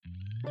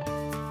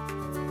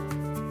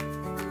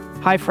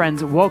Hi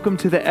friends, welcome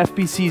to the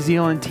FBC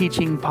Zeeland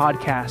Teaching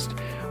Podcast.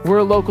 We're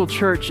a local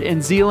church in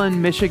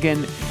Zeeland,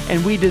 Michigan,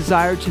 and we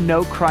desire to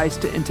know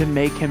Christ and to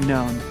make Him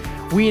known.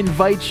 We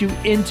invite you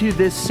into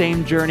this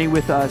same journey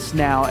with us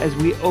now as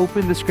we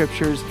open the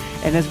scriptures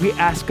and as we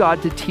ask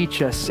God to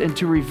teach us and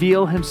to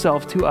reveal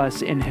Himself to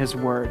us in His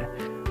Word.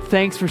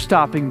 Thanks for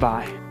stopping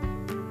by.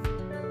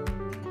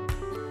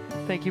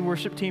 Thank you,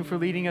 worship team, for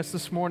leading us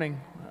this morning.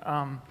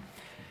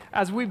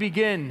 As we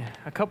begin,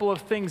 a couple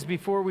of things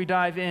before we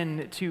dive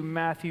into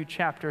Matthew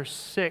chapter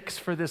 6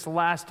 for this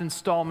last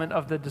installment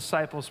of the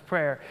Disciples'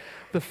 Prayer.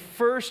 The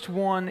first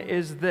one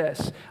is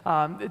this.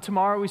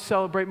 Tomorrow we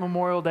celebrate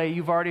Memorial Day.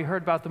 You've already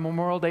heard about the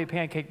Memorial Day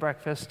pancake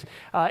breakfast.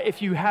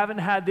 If you haven't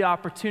had the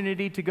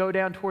opportunity to go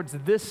down towards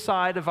this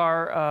side of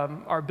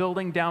our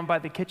building, down by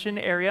the kitchen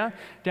area,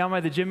 down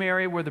by the gym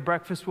area where the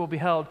breakfast will be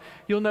held,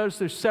 you'll notice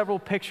there's several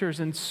pictures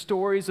and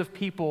stories of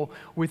people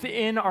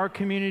within our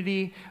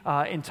community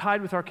and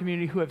tied with our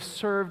community who have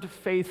served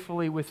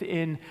faithfully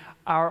within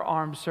our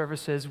armed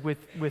services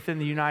within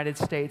the United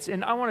States.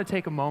 And I want to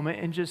take a moment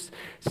and just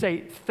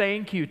say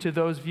thank you to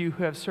those of you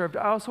who have served.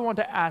 I also want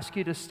to ask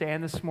you to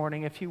stand this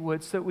morning, if you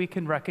would, so that we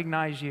can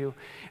recognize you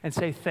and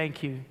say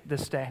thank you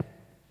this day.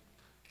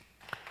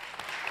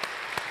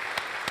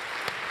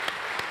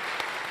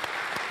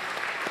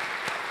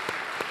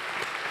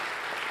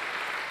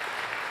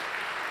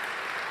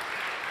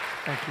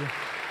 Thank you.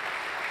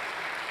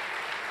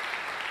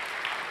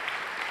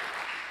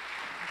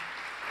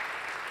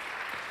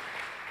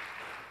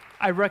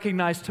 I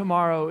recognize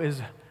tomorrow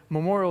is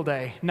Memorial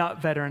Day,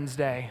 not Veterans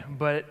Day,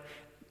 but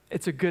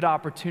it's a good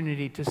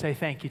opportunity to say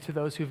thank you to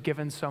those who've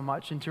given so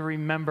much and to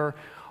remember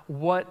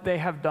what they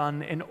have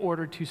done in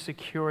order to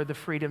secure the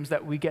freedoms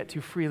that we get to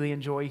freely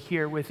enjoy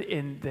here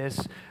within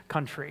this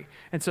country.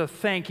 And so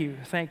thank you,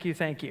 thank you,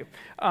 thank you.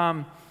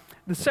 The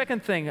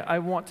second thing I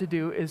want to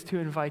do is to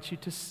invite you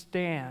to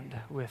stand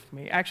with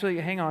me.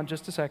 Actually, hang on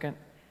just a second.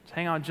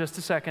 Hang on just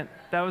a second.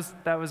 That was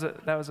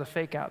a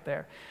fake out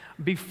there.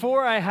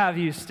 Before I have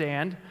you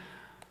stand,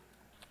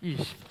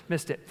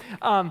 missed it.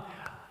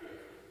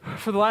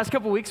 For the last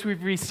couple of weeks,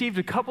 we've received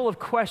a couple of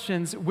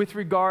questions with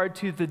regard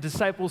to the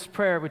Disciples'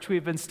 Prayer, which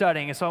we've been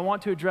studying. And so I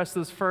want to address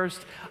those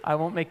first. I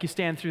won't make you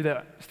stand through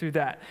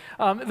that.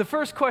 The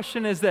first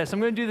question is this. I'm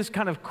going to do this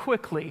kind of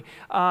quickly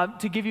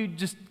to give you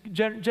just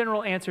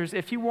general answers.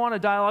 If you want to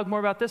dialogue more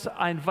about this,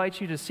 I invite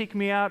you to seek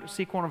me out or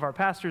seek one of our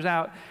pastors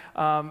out.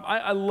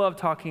 I love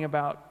talking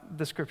about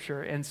the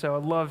scripture, and so I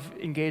love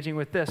engaging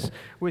with this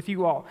with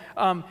you all.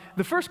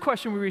 The first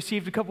question we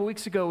received a couple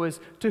weeks ago was,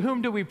 to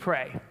whom do we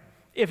pray?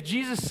 If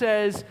Jesus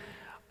says,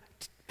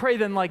 pray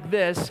then like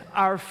this,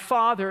 our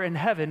Father in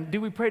heaven, do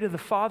we pray to the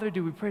Father?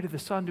 Do we pray to the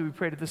Son? Do we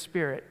pray to the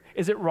Spirit?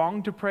 Is it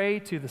wrong to pray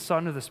to the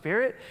Son or the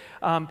Spirit?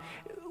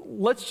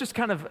 Let's just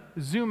kind of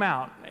zoom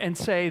out and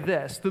say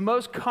this. The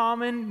most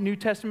common New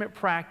Testament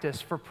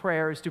practice for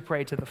prayer is to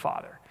pray to the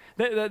Father.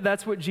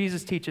 That's what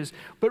Jesus teaches.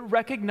 But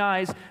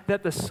recognize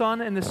that the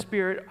Son and the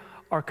Spirit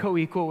are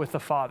co-equal with the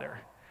Father.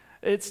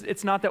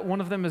 It's not that one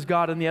of them is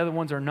God and the other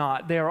ones are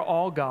not. They are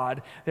all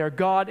God. They are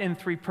God in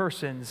three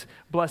persons,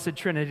 blessed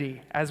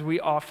Trinity, as we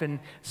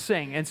often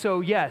sing. And so,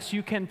 yes,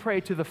 you can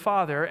pray to the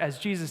Father, as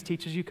Jesus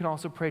teaches. You can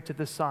also pray to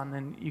the Son,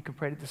 and you can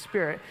pray to the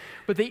Spirit.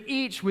 But they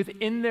each,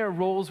 within their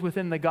roles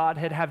within the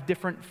Godhead, have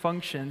different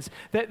functions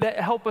that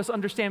help us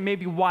understand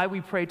maybe why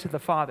we pray to the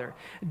Father.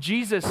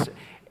 Jesus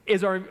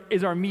is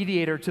our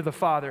mediator to the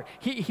Father.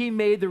 He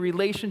made the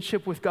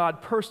relationship with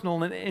God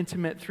personal and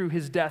intimate through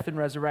His death and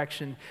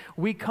resurrection.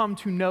 We come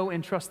to know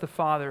and trust the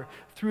Father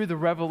through the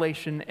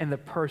revelation and the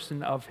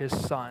person of His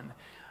Son.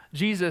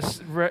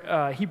 Jesus,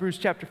 Hebrews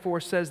chapter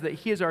 4 says that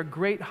He is our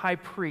great high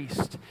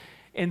priest.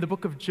 In the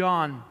book of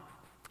John,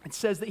 it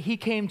says that He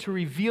came to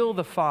reveal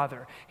the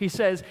Father. He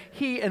says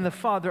He and the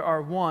Father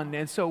are one.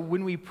 And so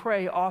when we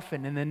pray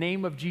often in the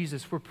name of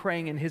Jesus, we're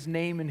praying in His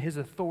name and His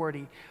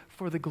authority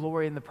for the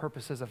glory and the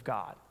purposes of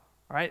God.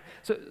 All right?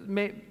 So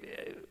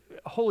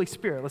Holy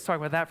Spirit, let's talk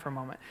about that for a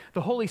moment.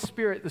 The Holy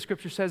Spirit, the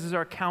scripture says, is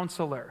our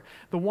counselor,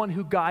 the one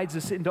who guides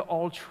us into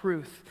all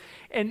truth.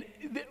 And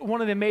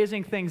one of the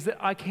amazing things that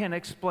I can't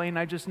explain,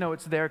 I just know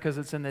it's there because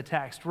it's in the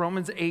text.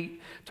 Romans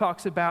 8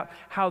 talks about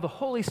how the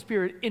Holy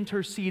Spirit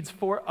intercedes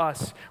for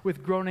us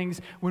with groanings.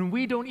 When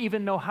we don't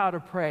even know how to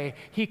pray,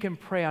 He can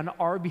pray on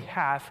our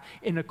behalf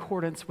in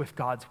accordance with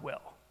God's will.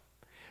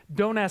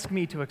 Don't ask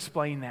me to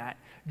explain that.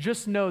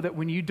 Just know that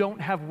when you don't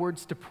have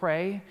words to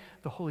pray,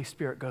 the Holy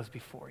Spirit goes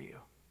before you.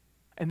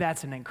 And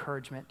that's an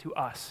encouragement to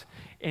us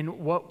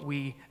in what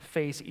we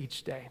face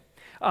each day.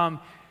 The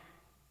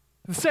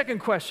second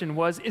question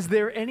was, is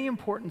there any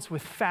importance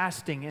with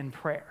fasting in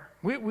prayer?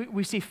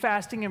 We see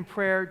fasting and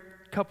prayer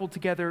coupled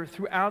together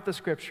throughout the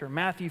scripture,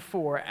 Matthew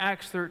 4,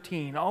 Acts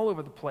 13, all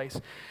over the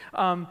place.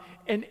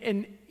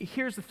 And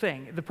here's the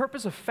thing. The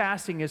purpose of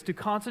fasting is to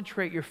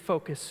concentrate your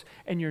focus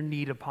and your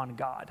need upon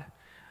God.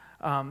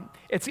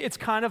 It's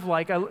kind of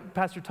like,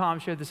 Pastor Tom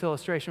shared this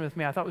illustration with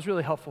me. I thought it was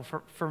really helpful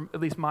for at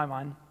least my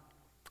mind.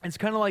 It's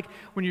kind of like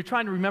when you're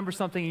trying to remember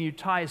something and you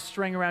tie a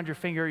string around your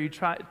finger, or you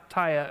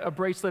tie a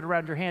bracelet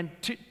around your hand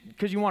to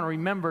because you want to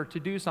remember to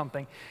do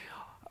something.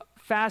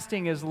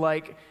 Fasting is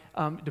like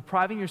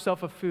depriving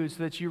yourself of food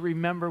so that you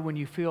remember when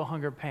you feel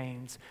hunger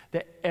pains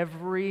that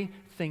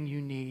everything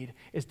you need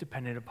is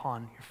dependent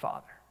upon your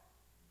Father.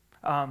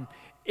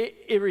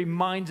 It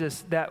reminds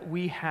us that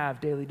we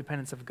have daily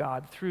dependence of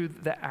God through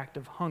the act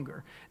of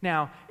hunger.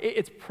 Now,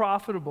 it's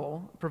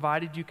profitable,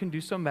 provided you can do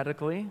so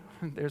medically,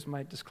 there's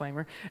my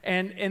disclaimer,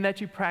 and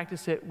that you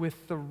practice it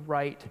with the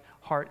right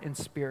heart and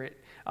spirit.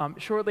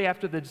 Shortly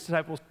after the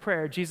disciples'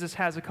 prayer, Jesus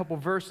has a couple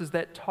verses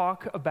that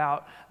talk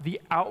about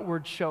the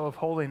outward show of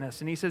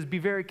holiness. And he says, be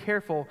very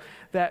careful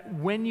that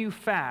when you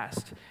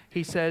fast,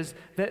 he says,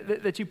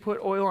 that you put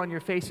oil on your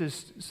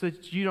faces so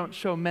that you don't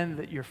show men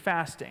that you're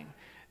fasting.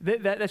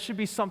 That should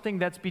be something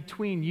that's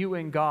between you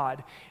and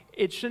God.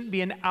 It shouldn't be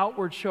an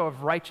outward show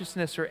of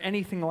righteousness or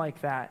anything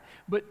like that,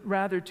 but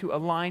rather to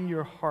align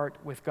your heart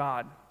with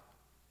God.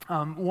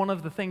 One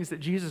of the things that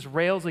Jesus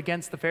rails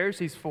against the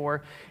Pharisees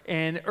for,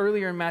 and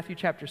earlier in Matthew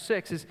chapter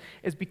 6,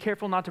 is be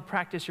careful not to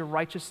practice your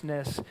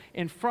righteousness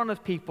in front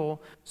of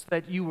people so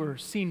that you were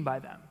seen by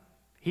them.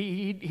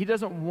 He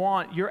doesn't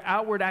want your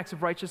outward acts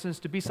of righteousness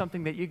to be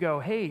something that you go,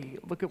 hey,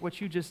 look at what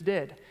you just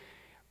did.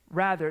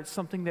 Rather, it's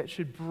something that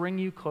should bring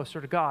you closer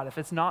to God. If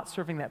it's not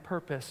serving that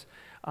purpose,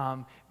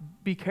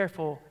 be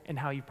careful in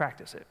how you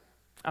practice it.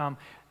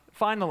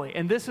 Finally,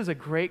 and this is a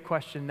great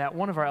question that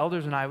one of our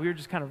elders and I, we were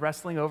just kind of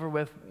wrestling over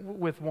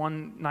with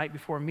one night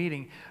before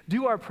meeting.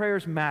 Do our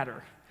prayers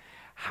matter?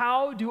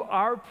 How do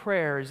our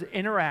prayers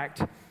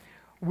interact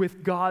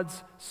with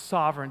God's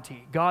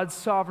sovereignty, God's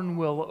sovereign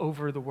will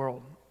over the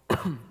world?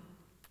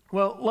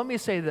 Well, let me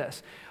say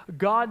this.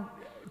 God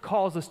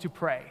calls us to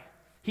pray.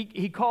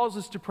 He calls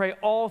us to pray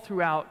all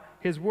throughout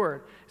his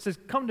word. He says,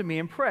 come to me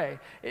and pray.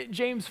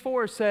 James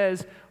 4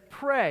 says,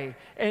 pray.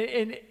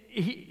 And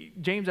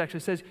James actually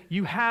says,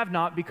 you have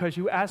not because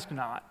you ask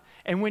not.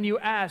 And when you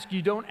ask,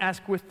 you don't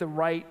ask with the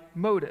right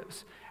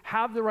motives.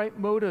 Have the right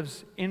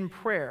motives in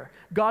prayer.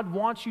 God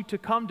wants you to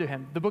come to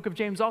him. The book of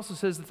James also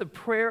says that the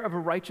prayer of a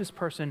righteous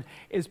person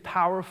is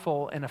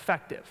powerful and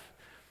effective.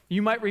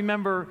 You might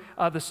remember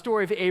the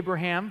story of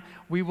Abraham.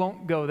 We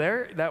won't go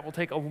there. That will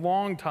take a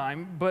long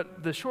time.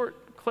 But the short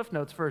Cliff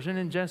Notes version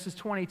in Genesis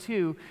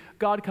 22,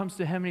 God comes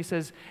to him and he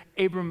says,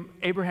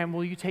 Abraham,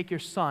 will you take your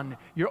son,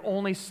 your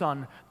only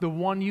son, the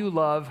one you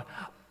love,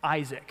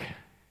 Isaac?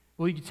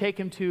 Will you take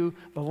him to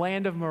the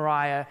land of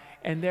Moriah?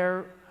 And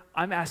there,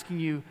 I'm asking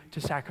you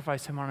to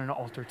sacrifice him on an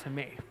altar to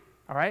me.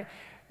 All right?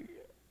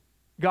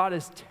 God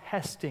is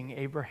testing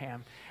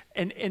Abraham.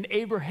 And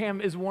Abraham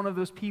is one of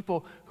those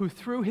people who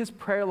through his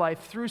prayer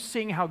life, through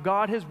seeing how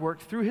God has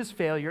worked, through his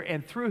failure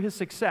and through his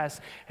success,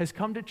 has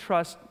come to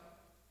trust,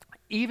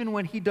 even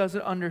when he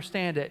doesn't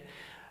understand it,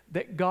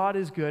 that God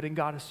is good and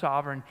God is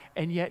sovereign,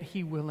 and yet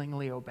he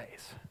willingly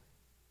obeys.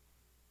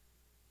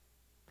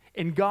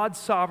 In God's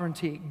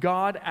sovereignty,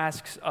 God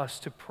asks us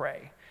to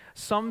pray.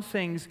 Some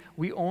things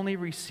we only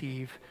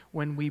receive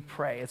when we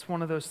pray. It's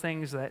one of those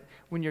things that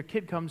when your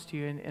kid comes to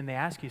you and they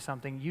ask you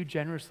something, you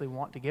generously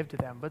want to give to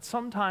them. But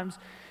sometimes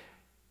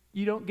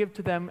you don't give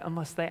to them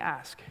unless they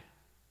ask.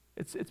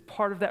 It's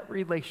part of that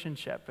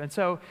relationship. And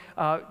so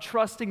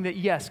trusting that,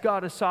 yes,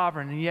 God is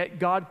sovereign, and yet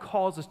God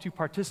calls us to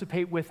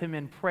participate with him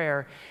in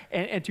prayer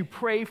and to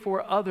pray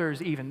for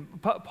others even.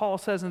 Paul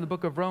says in the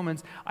book of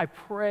Romans, I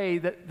pray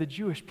that the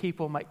Jewish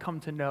people might come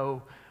to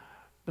know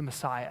the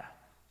Messiah.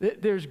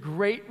 There's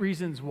great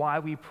reasons why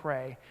we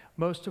pray,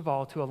 most of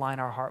all to align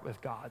our heart with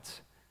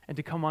God's and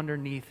to come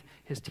underneath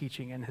his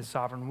teaching and his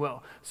sovereign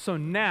will. So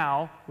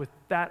now, with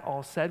that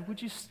all said, would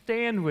you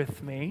stand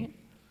with me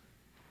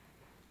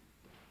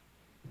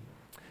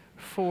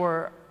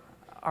for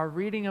our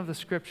reading of the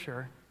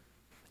scripture?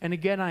 And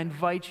again, I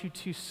invite you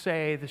to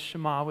say the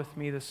Shema with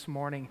me this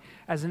morning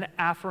as an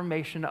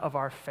affirmation of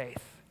our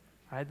faith.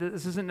 Right?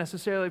 This isn't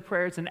necessarily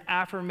prayer, it's an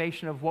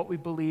affirmation of what we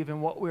believe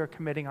and what we are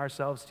committing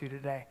ourselves to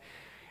today.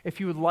 If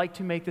you would like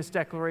to make this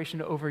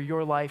declaration over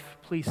your life,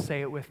 please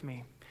say it with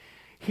me.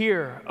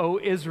 Hear, O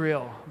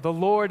Israel, the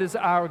Lord is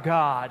our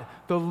God,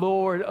 the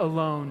Lord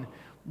alone.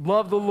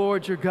 Love the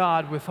Lord your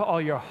God with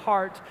all your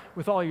heart,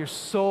 with all your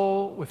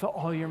soul, with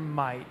all your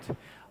might.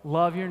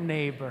 Love your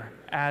neighbor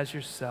as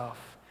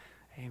yourself.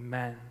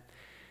 Amen.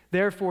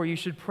 Therefore, you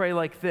should pray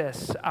like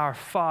this: Our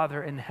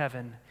Father in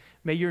heaven,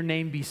 may your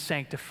name be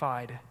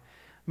sanctified.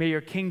 May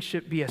your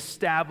kingship be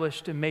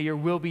established, and may your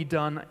will be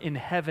done in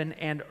heaven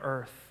and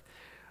earth.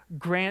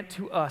 Grant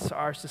to us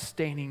our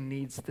sustaining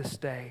needs this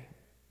day.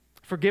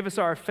 Forgive us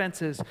our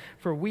offenses,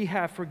 for we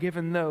have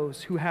forgiven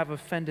those who have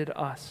offended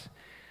us.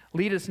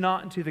 Lead us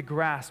not into the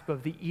grasp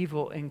of the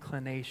evil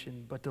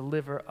inclination, but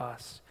deliver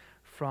us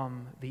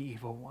from the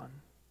evil one.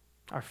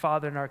 Our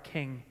Father and our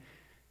King,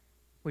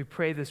 we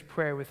pray this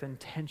prayer with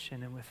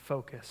intention and with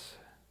focus.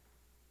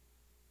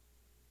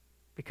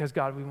 Because,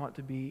 God, we want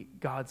to be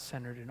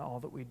God-centered in all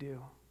that we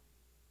do.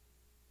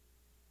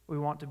 We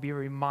want to be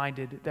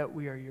reminded that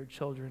we are your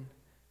children,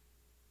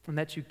 and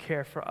that you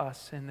care for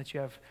us, and that you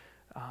have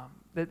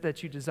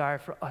that you desire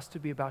for us to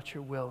be about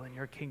your will and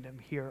your kingdom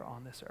here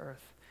on this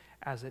earth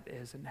as it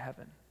is in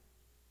heaven.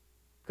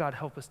 God,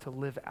 help us to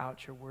live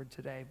out your word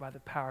today by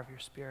the power of your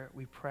Spirit.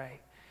 We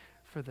pray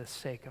for the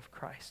sake of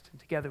Christ. And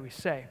together we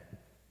say,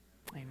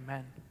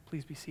 amen.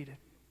 Please be seated.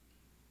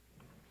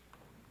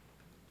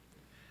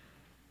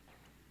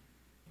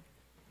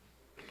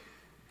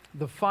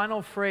 The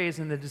final phrase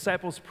in the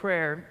disciples'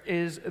 prayer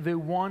is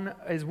one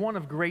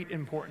of great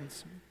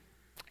importance.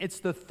 It's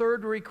the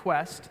third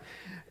request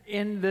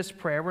in this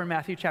prayer. We're in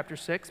Matthew chapter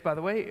 6, by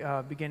the way,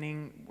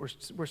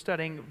 we're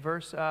studying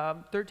verse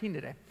 13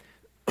 today.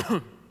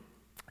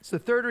 It's the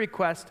third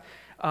request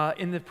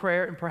in the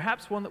prayer, and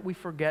perhaps one that we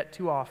forget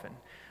too often.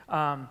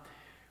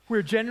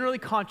 We're generally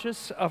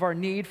conscious of our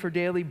need for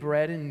daily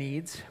bread and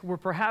needs. We're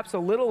perhaps a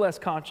little less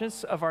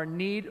conscious of our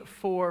need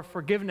for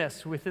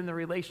forgiveness within the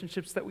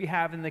relationships that we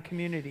have in the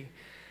community.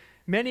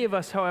 Many of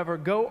us, however,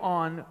 go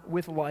on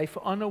with life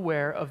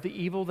unaware of the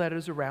evil that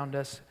is around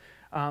us,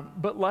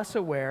 but less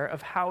aware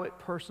of how it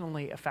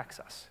personally affects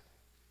us.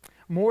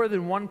 More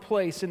than one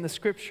place in the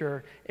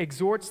scripture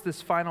exhorts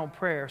this final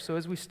prayer. So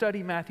as we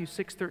study Matthew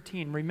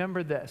 6:13,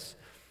 remember this.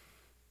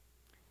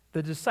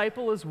 The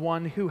disciple is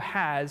one who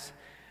has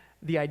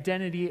the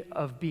identity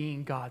of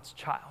being God's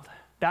child.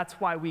 That's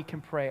why we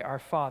can pray, Our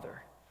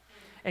Father.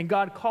 And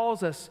God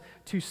calls us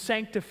to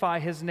sanctify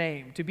his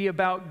name, to be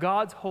about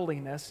God's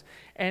holiness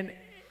and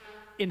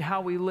in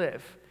how we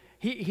live.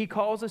 He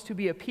calls us to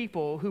be a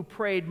people who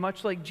prayed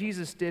much like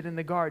Jesus did in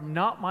the garden,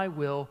 not my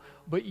will,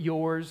 but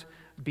yours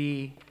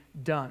be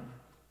done.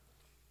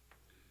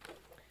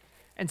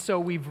 And so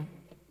we've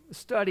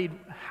studied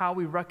how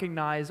we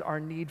recognize our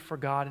need for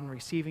God in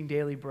receiving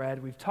daily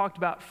bread. We've talked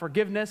about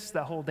forgiveness,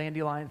 that whole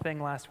dandelion thing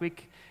last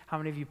week. How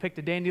many of you picked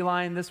a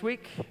dandelion this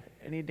week?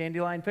 Any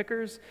dandelion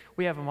pickers?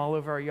 We have them all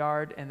over our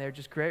yard, and they're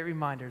just great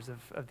reminders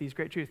of these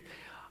great truths.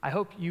 I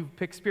hope you've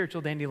picked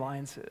spiritual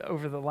dandelions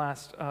over the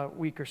last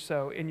week or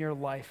so in your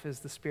life as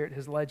the Spirit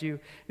has led you.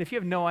 And if you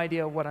have no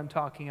idea what I'm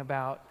talking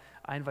about,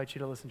 I invite you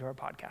to listen to our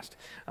podcast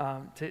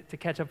to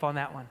catch up on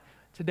that one.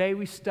 Today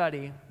we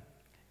study,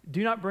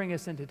 do not bring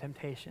us into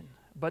temptation,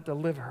 but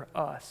deliver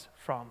us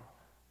from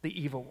the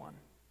evil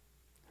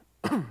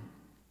one.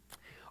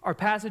 Our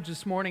passage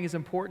this morning is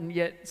important,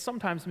 yet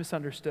sometimes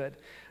misunderstood.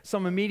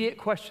 Some immediate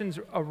questions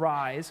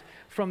arise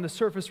from the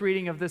surface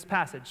reading of this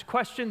passage.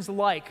 Questions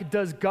like,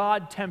 does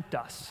God tempt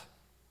us?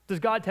 Does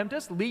God tempt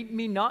us? Lead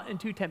me not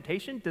into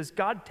temptation. Does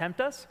God tempt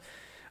us?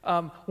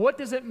 What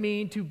does it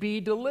mean to be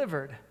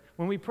delivered?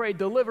 When we pray,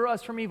 deliver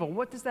us from evil,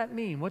 what does that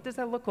mean? What does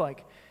that look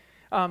like?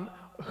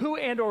 Who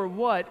and or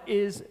what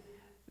is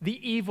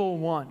the evil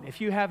one?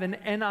 If you have an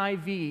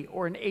NIV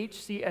or an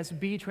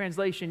HCSB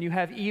translation, you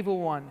have evil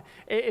one.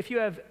 If you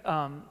have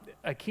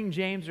a King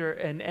James or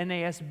an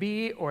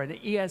NASB or an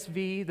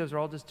ESV, those are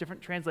all just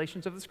different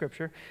translations of the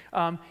scripture,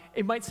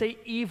 it might say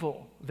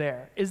evil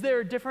there. Is there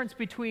a difference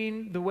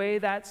between the way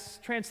that's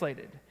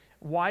translated?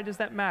 Why does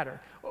that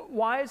matter?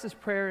 Why is this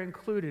prayer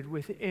included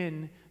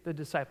within the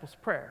disciples'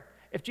 prayer?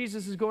 If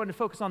Jesus is going to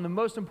focus on the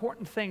most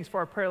important things for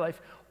our prayer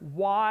life,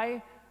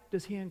 why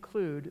does he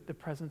include the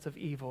presence of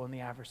evil in the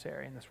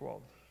adversary in this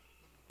world?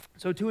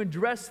 So to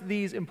address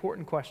these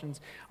important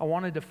questions, I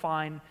want to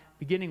define,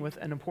 beginning with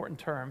an important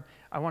term,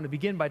 I want to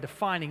begin by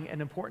defining an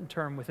important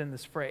term within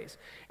this phrase.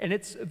 And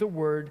it's the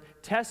word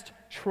test,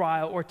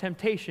 trial, or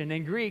temptation.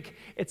 In Greek,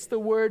 it's the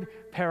word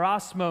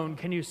perosmon.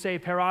 Can you say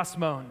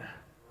perosmon?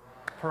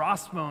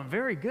 Perosmon,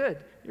 very good.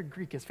 Your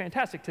Greek is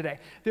fantastic today.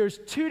 There's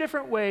two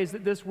different ways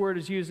that this word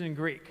is used in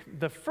Greek.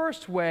 The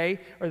first way,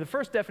 or the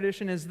first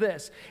definition is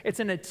this. It's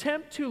an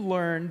attempt to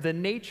learn the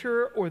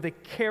nature or the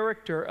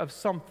character of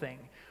something,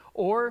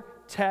 or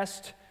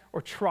test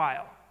or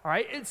trial. All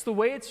right? It's the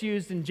way it's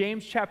used in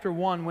James chapter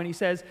 1 when he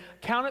says,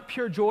 "Count it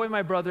pure joy,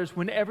 my brothers,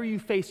 whenever you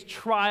face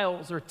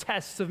trials or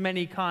tests of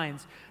many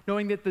kinds,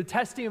 knowing that the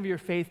testing of your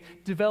faith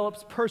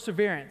develops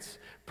perseverance.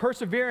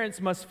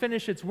 Perseverance must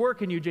finish its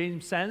work in you,"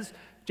 James says,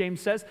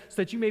 so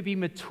that you may be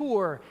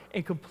mature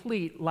and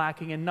complete,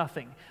 lacking in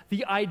nothing.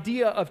 The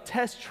idea of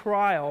test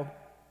trial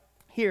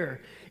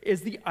here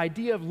is the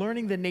idea of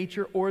learning the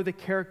nature or the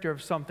character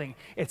of something.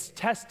 It's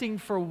testing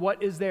for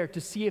what is there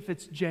to see if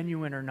it's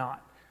genuine or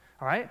not.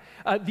 All right?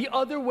 The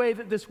other way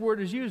that this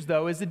word is used,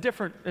 though, is a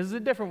different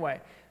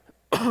way.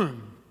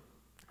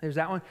 There's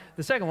that one.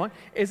 The second one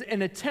is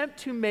an attempt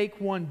to make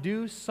one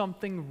do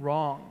something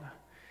wrong.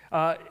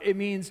 It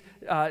means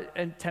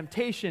a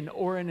temptation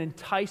or an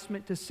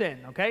enticement to sin,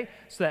 okay?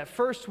 So that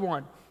first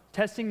one,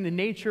 testing the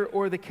nature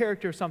or the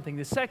character of something.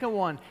 The second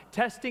one,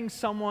 testing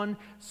someone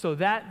so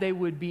that they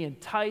would be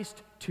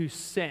enticed to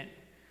sin.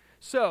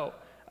 So,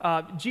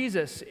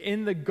 Jesus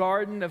in the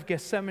Garden of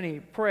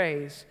Gethsemane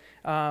prays,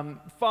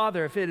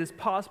 "Father, if it is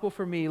possible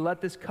for me,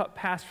 let this cup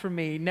pass from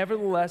me.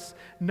 Nevertheless,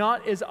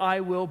 not as I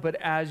will, but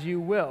as you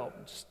will."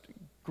 Just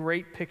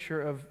great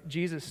picture of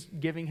Jesus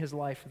giving his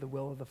life for the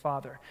will of the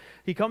Father.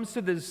 He comes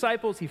to the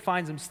disciples, he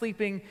finds them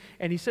sleeping,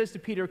 and he says to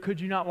Peter, "Could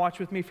you not watch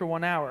with me for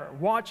 1 hour?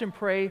 Watch and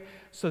pray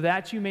so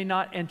that you may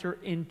not enter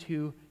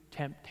into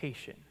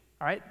temptation."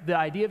 All right? The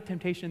idea of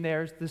temptation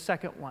there is the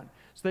second one,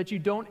 so that you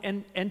don't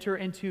enter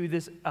into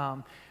this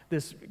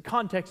this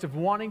context of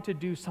wanting to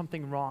do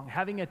something wrong,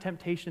 having a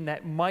temptation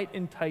that might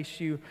entice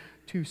you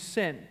to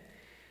sin.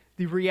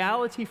 The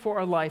reality for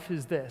our life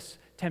is this: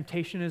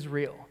 temptation is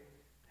real.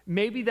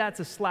 Maybe that's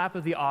a slap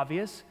of the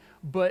obvious,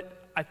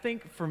 but I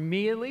think for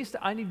me at least,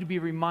 I need to be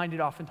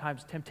reminded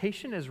oftentimes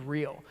temptation is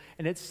real,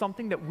 and it's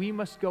something that we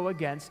must go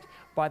against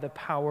by the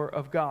power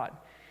of God.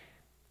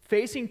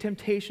 Facing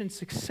temptation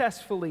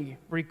successfully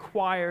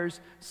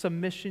requires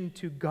submission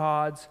to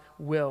God's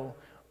will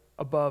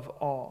above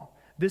all.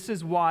 This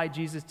is why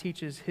Jesus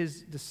teaches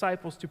his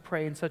disciples to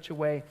pray in such a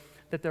way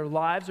that their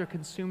lives are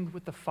consumed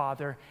with the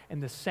Father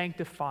and the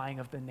sanctifying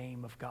of the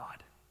name of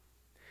God.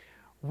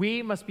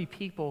 We must be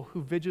people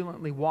who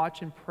vigilantly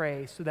watch and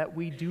pray so that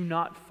we do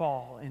not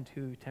fall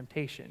into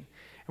temptation.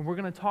 And we're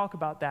going to talk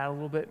about that a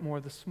little bit more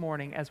this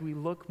morning as we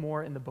look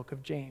more in the book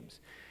of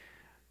James.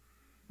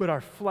 But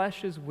our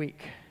flesh is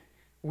weak.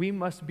 We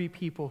must be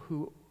people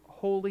who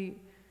wholly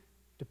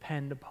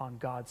depend upon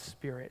God's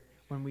Spirit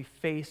when we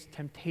face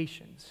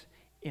temptations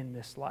in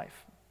this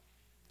life.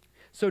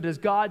 So does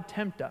God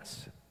tempt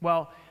us?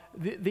 Well,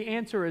 the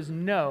answer is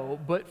no,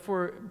 but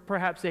for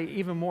perhaps a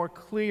even more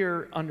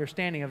clear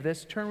understanding of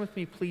this, turn with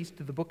me please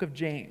to the book of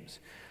James.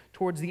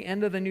 Towards the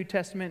end of the New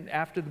Testament,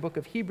 after the book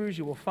of Hebrews,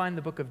 you will find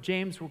the book of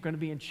James. We're going to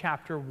be in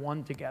chapter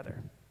 1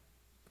 together.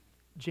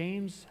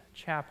 James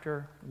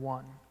chapter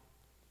 1.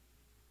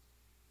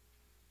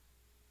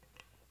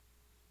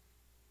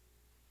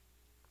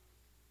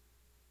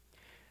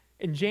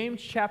 In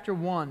James chapter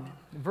 1,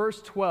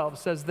 verse 12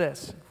 says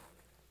this: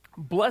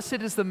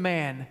 "Blessed is the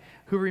man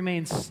who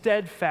remains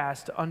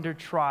steadfast under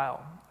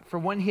trial, for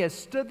when he has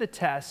stood the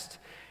test,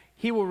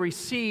 he will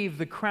receive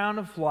the crown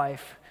of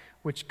life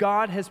which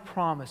God has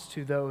promised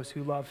to those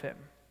who love him."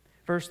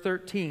 Verse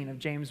 13 of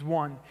James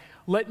 1,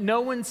 "Let no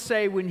one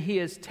say when he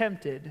is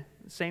tempted,"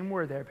 same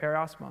word there,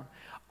 perasmon,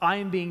 "I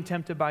am being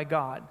tempted by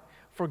God.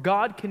 For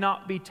God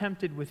cannot be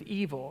tempted with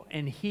evil,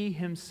 and he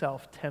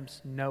himself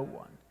tempts no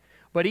one.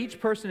 But each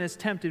person is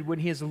tempted when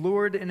he is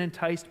lured and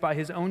enticed by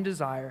his own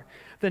desire.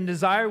 Then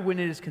desire, when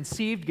it is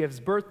conceived,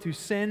 gives birth to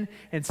sin,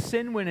 and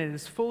sin, when it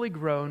is fully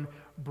grown,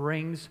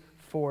 brings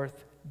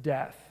forth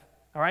death."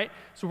 All right?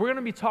 So we're going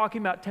to be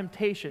talking about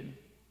temptation.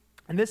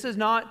 And this is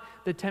not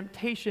the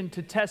temptation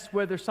to test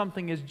whether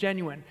something is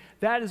genuine.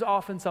 That is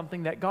often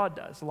something that God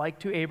does, like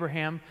to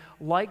Abraham,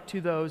 like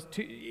to those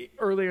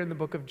earlier in the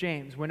book of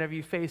James, whenever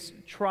you face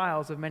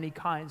trials of many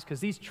kinds, because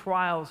these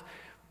trials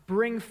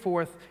bring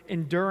forth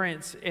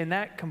endurance, and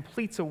that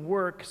completes a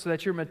work so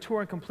that you're mature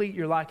and complete,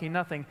 you're lacking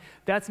nothing.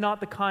 That's not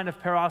the kind of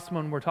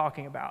perasmon we're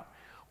talking about.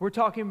 We're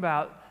talking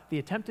about the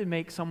attempt to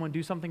make someone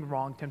do something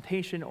wrong,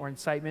 temptation or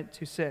incitement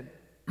to sin.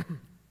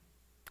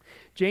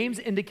 James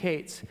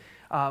indicates,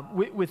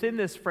 within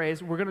this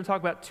phrase, we're going to talk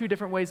about two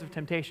different ways of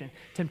temptation.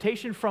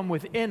 Temptation from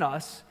within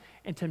us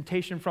and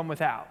temptation from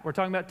without. We're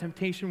talking about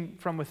temptation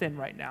from within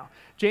right now.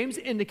 James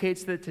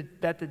indicates that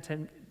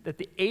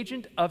the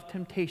agent of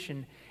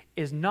temptation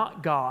is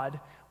not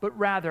God, but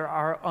rather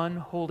our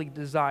unholy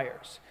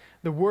desires.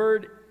 The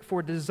word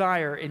for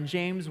desire in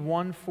James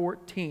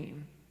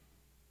 1:14,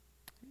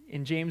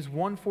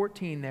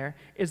 there,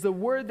 is the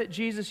word that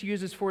Jesus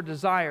uses for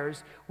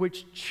desires,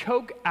 which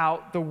choke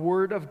out the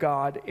word of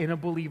God in a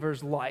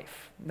believer's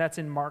life. That's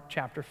in Mark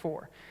chapter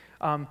 4.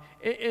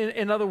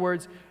 In other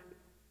words,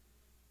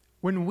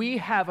 when we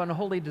have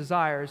unholy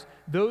desires,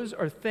 those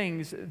are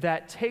things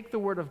that take the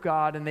word of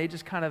God and they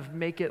just kind of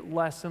make it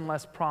less and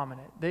less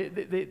prominent.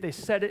 They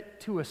set it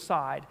to a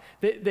side.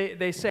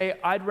 They say,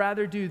 I'd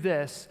rather do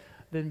this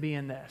than be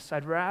in this.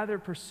 I'd rather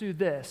pursue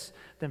this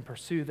than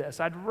pursue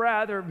this. I'd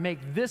rather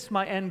make this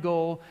my end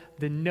goal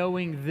than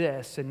knowing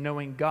this and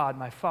knowing God,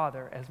 my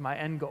Father, as my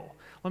end goal.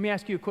 Let me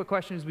ask you a quick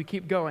question as we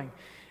keep going.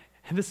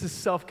 And this is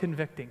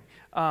self-convicting.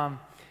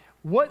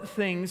 What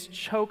things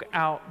choke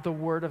out the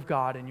word of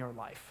God in your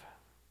life?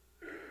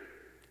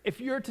 If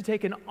you're to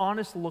take an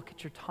honest look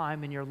at your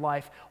time in your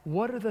life,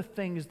 what are the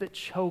things that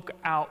choke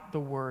out the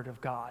word of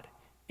God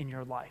in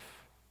your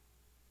life?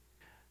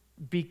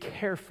 Be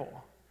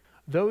careful.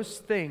 Those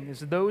things,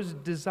 those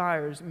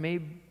desires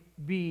may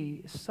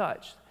be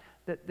such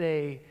that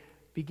they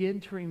begin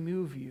to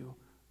remove you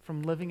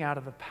from living out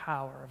of the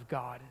power of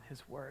God and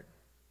his word.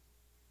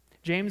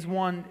 James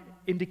 1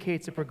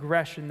 indicates a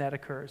progression that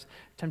occurs.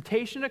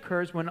 Temptation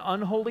occurs when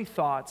unholy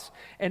thoughts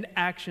and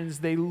actions,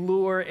 they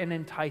lure and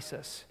entice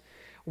us.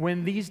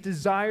 When these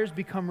desires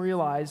become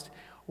realized,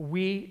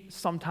 we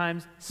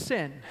sometimes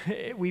sin.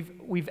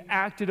 We've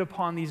acted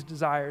upon these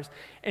desires,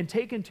 and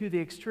taken to the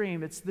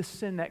extreme, it's the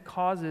sin that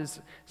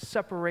causes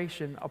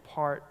separation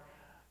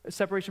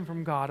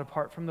from God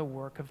apart from the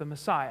work of the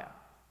Messiah.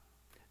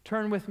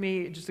 Turn with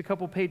me just a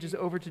couple pages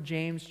over to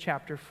James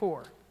chapter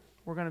 4.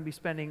 We're going to be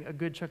spending a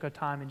good chunk of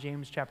time in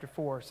James chapter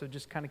 4, so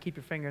just kind of keep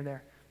your finger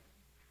there.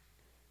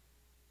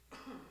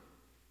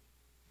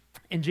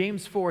 In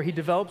James 4, he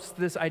develops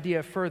this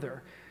idea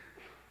further.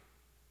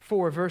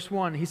 4, verse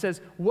 1, he says,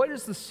 "What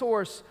is the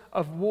source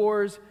of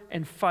wars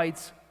and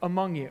fights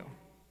among you?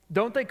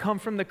 Don't they come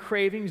from the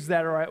cravings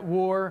that are at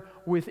war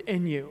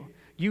within you?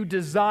 You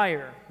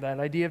desire," that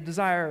idea of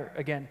desire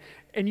again,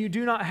 and you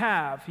do not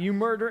have. You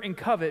murder and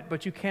covet,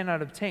 but you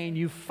cannot obtain.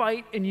 You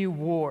fight and you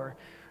war.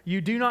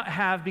 You do not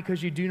have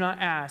because you do not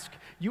ask.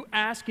 You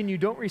ask and you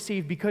don't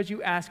receive because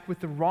you ask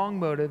with the wrong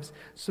motives,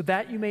 so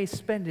that you may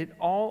spend it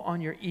all on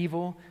your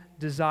evil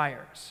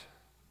desires.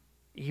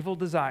 Evil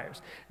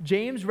desires.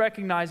 James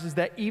recognizes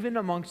that even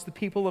amongst the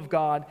people of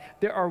God,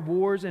 there are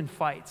wars and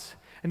fights,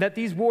 and that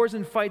these wars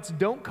and fights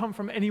don't come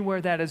from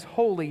anywhere that is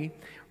holy.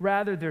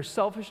 Rather, they're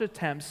selfish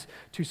attempts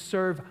to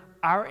serve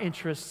our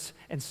interests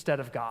instead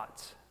of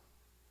God's.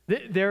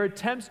 They're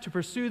attempts to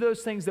pursue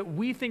those things that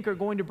we think are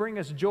going to bring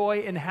us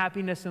joy and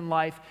happiness in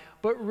life,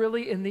 but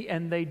really in the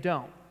end they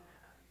don't.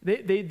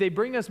 They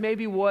bring us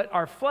maybe what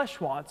our flesh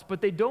wants, but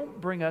they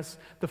don't bring us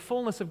the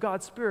fullness of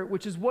God's Spirit,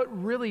 which is what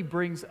really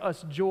brings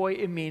us joy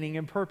and meaning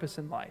and purpose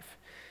in life.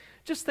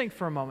 Just think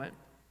for a moment.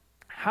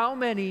 How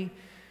many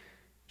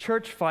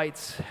church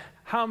fights,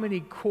 how many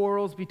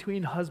quarrels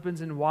between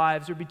husbands and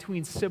wives, or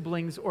between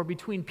siblings, or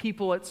between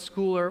people at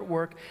school or at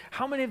work,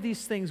 how many of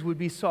these things would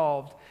be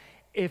solved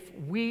if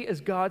we as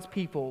God's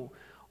people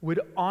would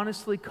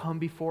honestly come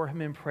before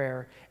Him in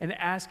prayer and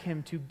ask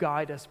Him to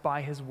guide us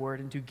by His word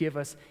and to give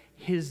us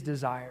His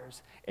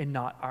desires and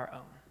not our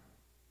own?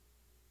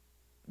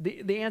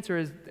 The answer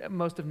is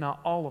most, if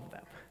not all of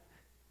them.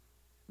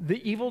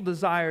 The evil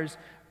desires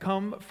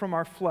come from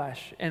our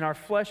flesh, and our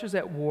flesh is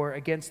at war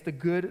against the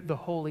good, the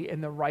holy,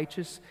 and the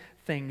righteous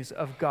things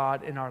of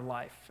God in our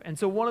life. And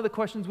so one of the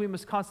questions we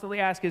must constantly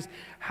ask is,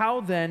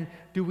 how then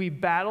do we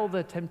battle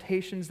the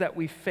temptations that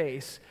we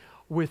face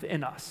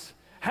within us?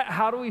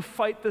 How do we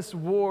fight this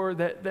war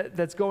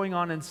that's going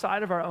on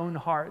inside of our own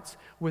hearts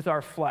with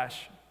our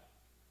flesh?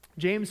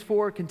 James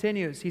 4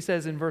 continues. He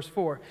says in verse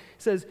 4, he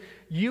says,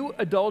 "You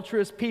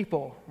adulterous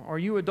people," or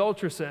you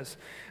adulteresses,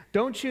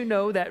 "don't you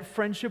know that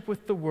friendship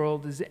with the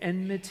world is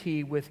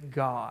enmity with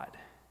God?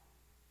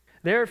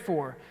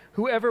 Therefore,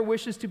 whoever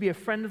wishes to be a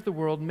friend of the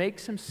world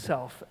makes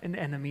himself an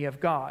enemy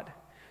of God."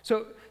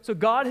 So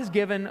God has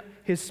given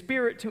His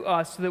Spirit to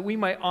us so that we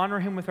might honor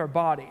Him with our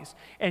bodies.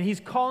 And He's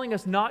calling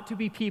us not to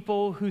be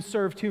people who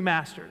serve two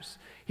masters.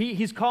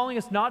 He's calling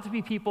us not to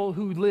be people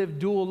who live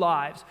dual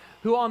lives,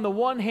 who on the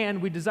one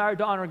hand we desire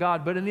to honor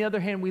God, but on the other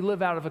hand we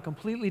live out of a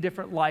completely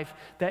different life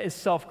that is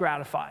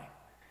self-gratifying.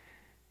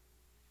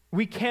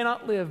 We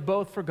cannot live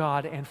both for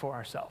God and for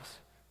ourselves.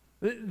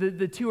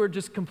 The two are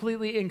just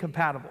completely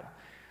incompatible.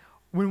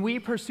 When we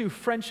pursue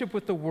friendship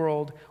with the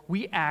world,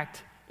 we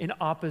act in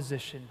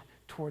opposition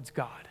towards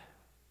God.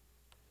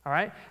 All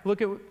right?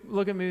 Look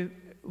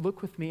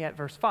with me at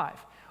verse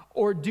 5.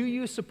 "Or do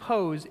you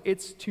suppose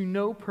it's to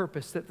no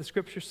purpose that the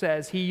Scripture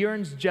says He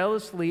yearns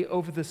jealously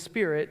over the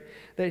Spirit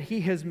that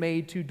He has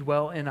made to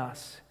dwell in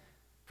us?"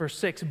 Verse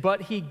 6,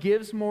 "But He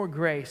gives more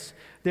grace.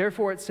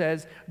 Therefore it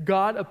says,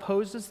 God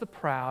opposes the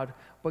proud,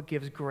 but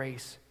gives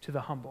grace to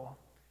the humble."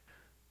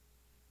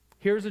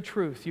 Here's a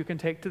truth you can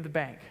take to the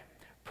bank.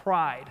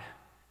 Pride,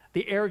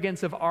 the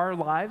arrogance of our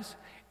lives,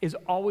 is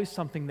always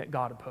something that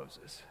God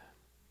opposes.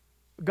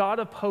 God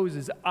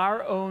opposes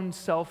our own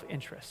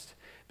self-interest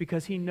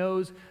because He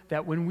knows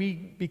that when we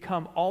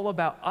become all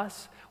about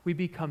us, we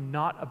become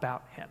not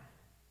about Him.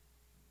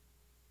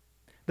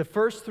 The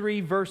first 3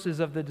 verses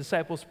of the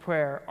disciples'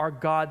 prayer are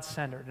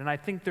God-centered, and I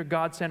think they're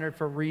God-centered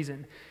for a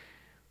reason.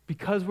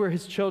 Because we're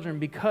His children,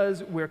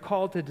 because we're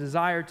called to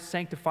desire to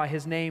sanctify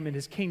His name and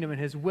His kingdom and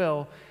His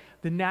will,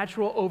 the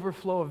natural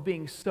overflow of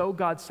being so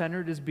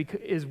God-centered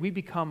is we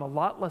become a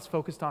lot less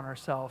focused on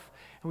ourselves,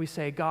 and we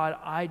say, God,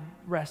 I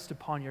rest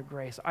upon your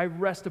grace. I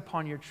rest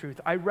upon your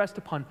truth. I rest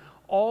upon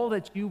all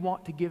that you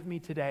want to give me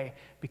today,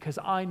 because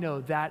I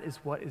know that is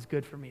what is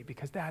good for me,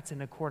 because that's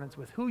in accordance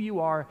with who you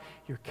are,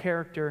 your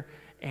character,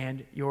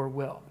 and your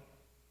will.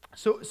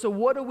 So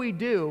what do we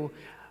do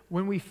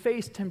when we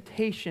face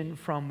temptation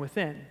from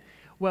within?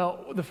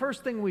 Well, the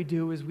first thing we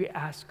do is we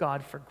ask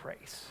God for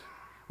grace.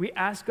 We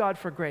ask God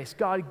for grace.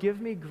 God, give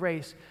me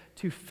grace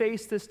to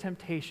face this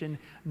temptation,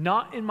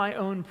 not in my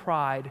own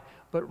pride,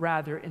 but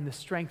rather in the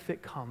strength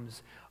that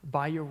comes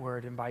by your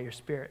word and by your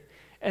Spirit.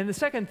 And the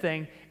second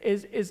thing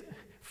is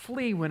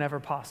flee whenever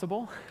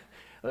possible.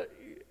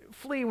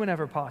 Flee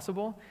whenever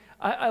possible.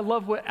 I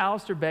love what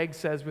Alistair Begg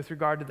says with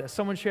regard to this.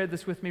 Someone shared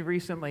this with me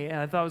recently, and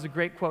I thought it was a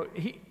great quote.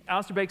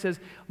 Alistair Begg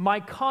says, "My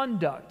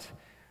conduct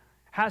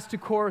has to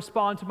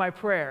correspond to my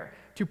prayer.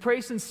 To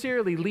pray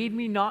sincerely, lead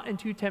me not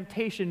into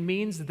temptation,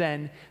 means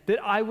then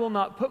that I will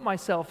not put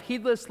myself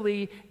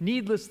heedlessly,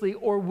 needlessly,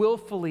 or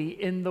willfully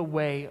in the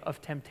way of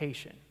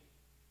temptation."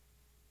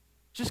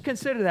 Just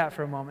consider that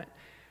for a moment.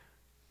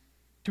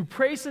 To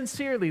pray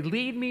sincerely,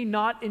 lead me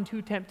not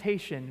into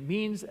temptation,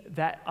 means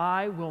that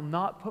I will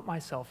not put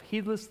myself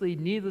heedlessly,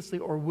 needlessly,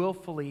 or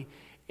willfully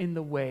in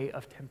the way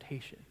of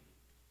temptation.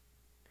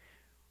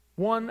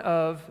 One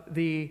of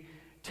the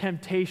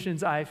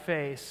temptations I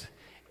face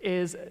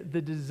is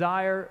the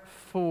desire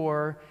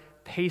for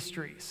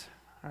pastries.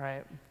 All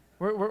right,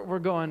 we're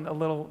going a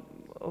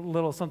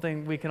little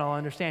something we can all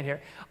understand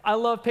here. I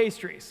love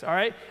pastries. All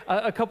right,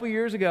 a couple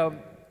years ago,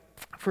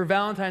 For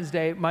Valentine's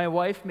Day, my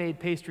wife made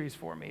pastries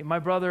for me. My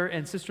brother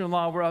and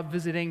sister-in-law were up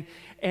visiting,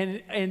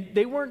 and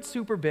they weren't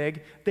super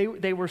big.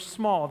 They were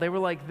small. They were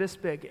like this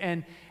big.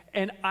 And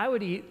I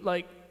would eat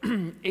like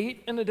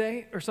 8 in a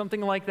day or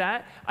something like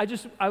that.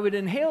 I would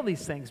inhale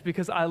these things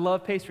because I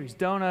love pastries,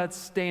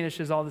 donuts,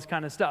 Danishes, all this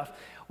kind of stuff.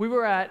 We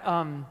were at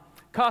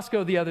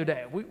Costco the other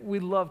day. We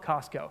love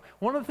Costco.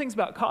 One of the things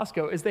about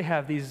Costco is they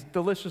have these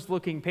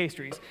delicious-looking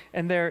pastries,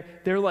 and they're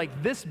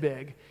like this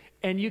big.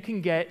 And you can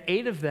get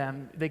 8 of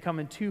them. They come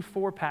in 2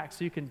 4-packs,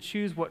 so you can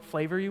choose what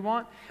flavor you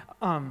want.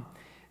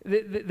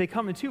 They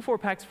come in 2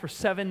 4-packs for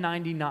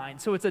 $7.99.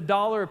 So it's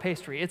 $1 a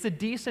pastry. It's a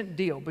decent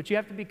deal, but you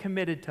have to be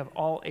committed to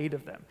all 8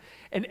 of them.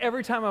 And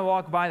every time I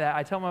walk by that,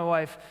 I tell my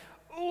wife,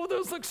 "Oh,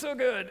 those look so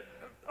good.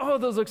 Oh,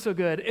 those look so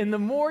good." And the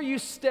more I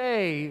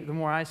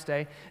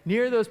stay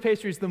near those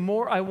pastries, the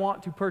more I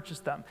want to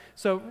purchase them.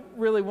 So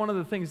really, one of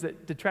the things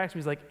that detracts me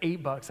is like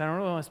 $8. I don't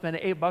really want to spend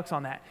 $8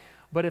 on that.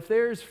 But if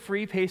there's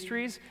free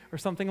pastries or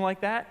something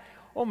like that,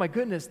 oh my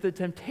goodness, the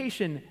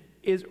temptation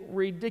is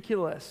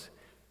ridiculous.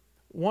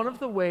 One of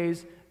the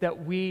ways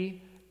that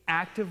we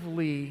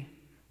actively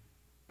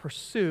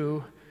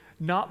pursue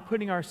not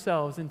putting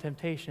ourselves in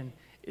temptation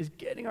is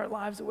getting our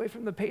lives away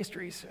from the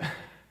pastries.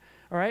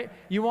 All right?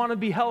 You want to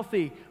be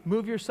healthy,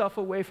 move yourself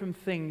away from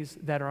things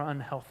that are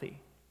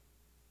unhealthy.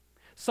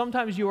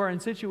 Sometimes you are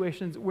in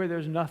situations where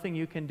there's nothing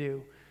you can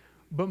do.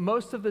 But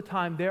most of the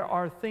time, there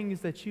are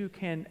things that you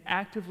can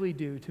actively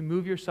do to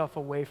move yourself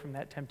away from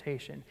that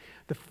temptation.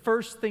 The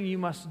first thing you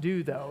must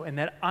do, though, and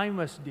that I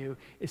must do,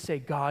 is say,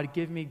 "God,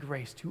 give me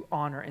grace to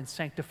honor and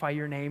sanctify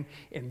your name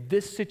in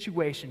this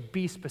situation."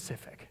 Be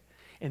specific.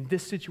 In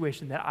this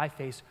situation that I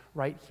face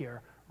right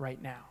here,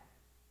 right now.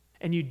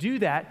 And you do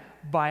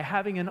that by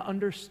having an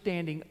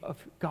understanding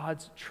of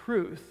God's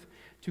truth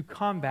to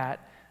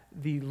combat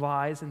the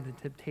lies and the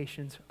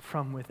temptations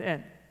from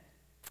within.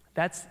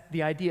 That's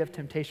the idea of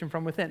temptation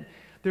from within.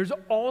 There's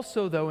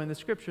also, though, in the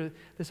scripture,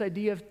 this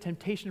idea of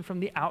temptation from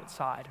the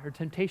outside or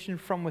temptation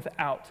from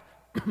without.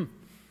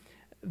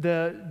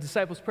 The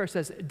disciples' prayer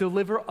says,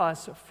 "Deliver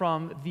us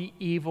from the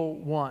evil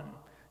one."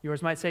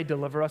 Yours might say,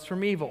 "Deliver us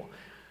from evil."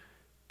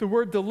 The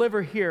word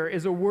deliver here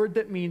is a word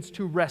that means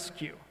to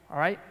rescue, all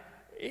right?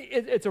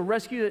 It's a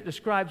rescue that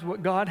describes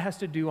what God has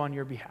to do on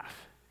your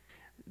behalf.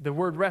 The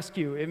word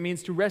rescue, it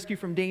means to rescue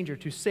from danger,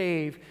 to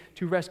save,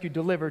 to rescue,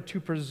 deliver, to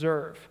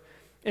preserve.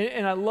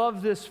 And I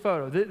love this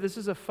photo. This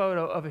is a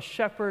photo of a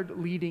shepherd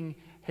leading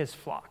his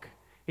flock.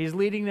 He's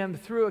leading them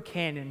through a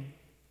canyon.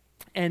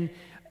 And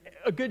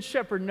a good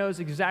shepherd knows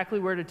exactly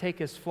where to take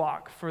his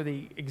flock for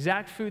the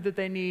exact food that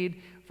they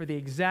need, for the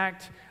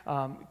exact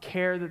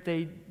care that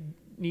they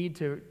need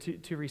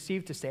to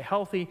receive to stay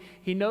healthy.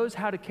 He knows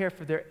how to care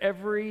for their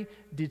every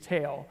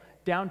detail,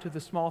 down to the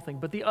small thing.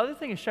 But the other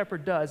thing a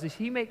shepherd does is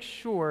he makes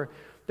sure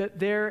that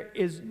there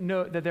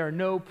are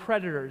no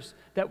predators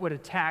that would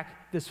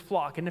attack this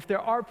flock. And if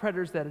there are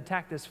predators that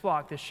attack this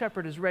flock, the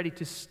shepherd is ready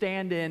to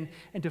stand in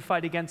and to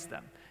fight against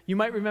them. You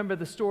might remember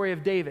the story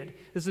of David.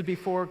 This is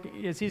before,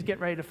 as he's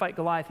getting ready to fight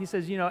Goliath. He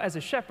says, as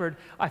a shepherd,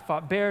 I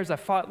fought bears, I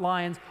fought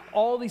lions,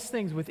 all these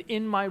things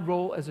within my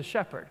role as a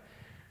shepherd.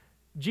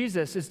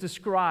 Jesus is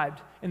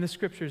described in the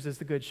scriptures as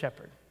the good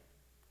shepherd.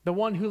 The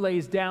one who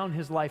lays down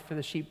his life for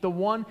the sheep, the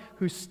one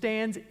who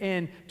stands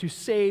in to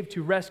save,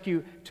 to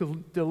rescue,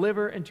 to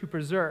deliver, and to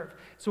preserve.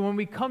 So when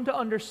we come to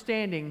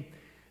understanding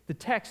the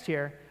text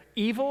here,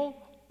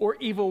 evil or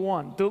evil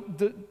one,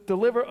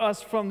 deliver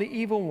us from the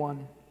evil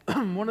one.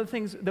 One of the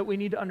things that we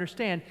need to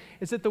understand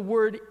is that the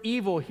word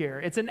evil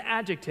here, it's an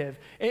adjective,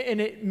 and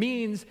it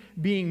means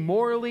being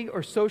morally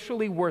or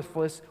socially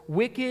worthless,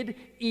 wicked,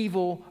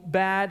 evil,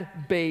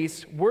 bad,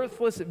 base,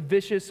 worthless,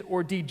 vicious,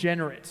 or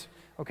degenerate.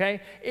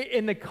 Okay?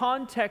 In the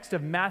context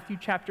of Matthew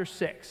chapter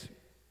 6,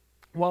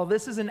 while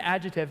this is an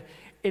adjective,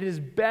 it is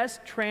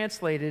best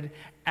translated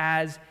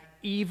as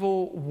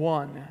evil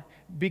one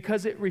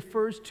because it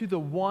refers to the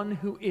one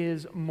who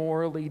is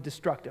morally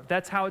destructive.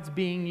 That's how it's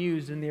being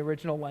used in the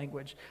original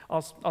language.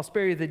 I'll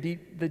spare you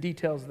the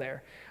details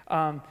there.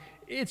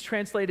 It's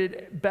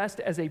translated best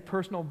as a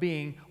personal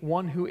being,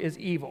 one who is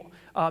evil.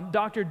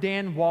 Dr.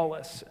 Dan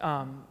Wallace,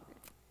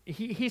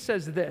 He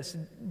says this.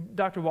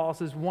 Dr.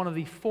 Wallace is one of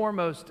the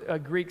foremost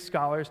Greek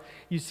scholars.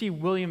 You see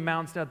William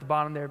Mounce at the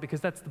bottom there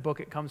because that's the book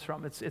it comes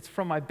from. It's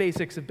from my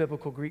Basics of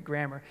Biblical Greek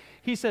Grammar.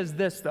 He says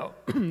this, though.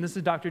 This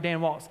is Dr. Dan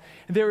Wallace.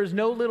 There is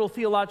no little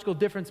theological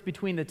difference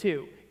between the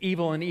two.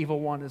 Evil and evil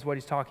one is what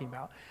he's talking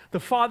about. The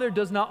Father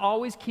does not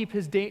always keep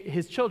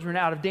his children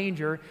out of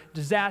danger,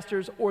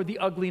 disasters, or the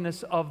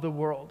ugliness of the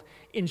world.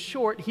 In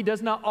short, he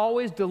does not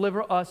always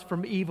deliver us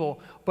from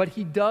evil, but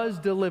he does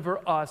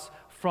deliver us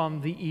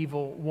from the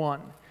evil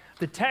one.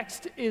 The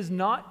text is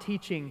not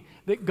teaching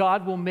that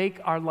God will make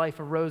our life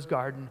a rose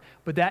garden,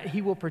 but that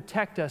he will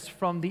protect us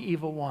from the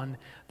evil one,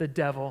 the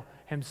devil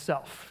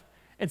himself.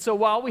 And so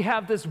while we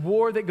have this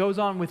war that goes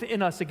on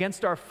within us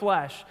against our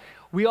flesh,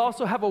 we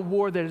also have a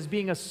war that is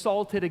being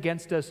assaulted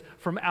against us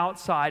from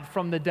outside,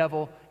 from the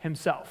devil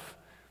himself.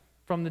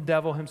 From the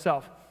devil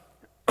himself.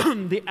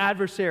 The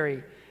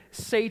adversary,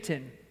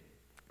 Satan,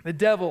 the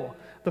devil,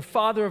 the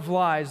father of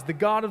lies, the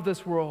God of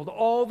this world.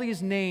 All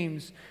these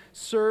names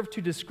serve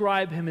to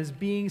describe him as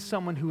being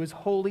someone who is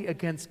wholly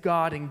against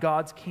God and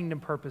God's kingdom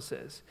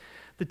purposes.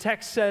 The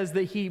text says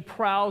that he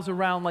prowls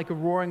around like a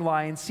roaring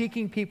lion,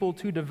 seeking people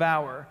to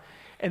devour.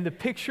 And the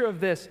picture of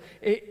this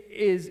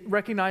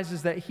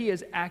recognizes that he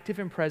is active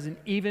and present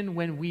even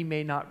when we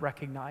may not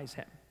recognize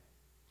him.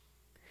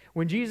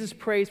 When Jesus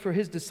prays for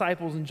his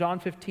disciples in John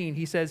 15,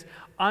 he says,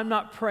 I'm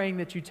not praying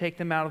that you take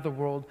them out of the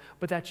world,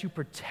 but that you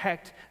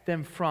protect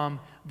them from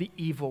the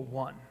evil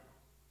one.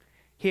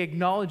 He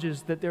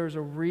acknowledges that there is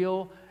a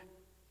real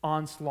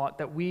onslaught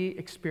that we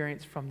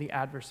experience from the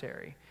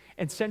adversary.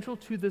 And central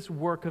to this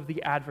work of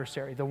the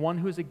adversary, the one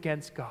who is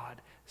against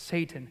God,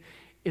 Satan,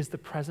 is the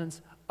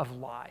presence of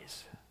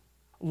lies.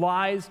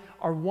 Lies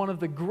are one of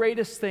the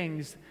greatest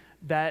things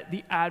that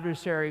the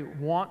adversary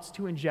wants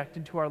to inject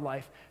into our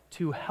life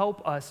to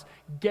help us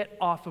get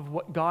off of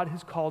what God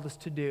has called us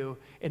to do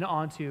and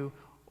onto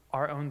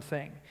our own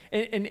thing.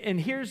 And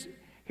here's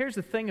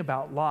the thing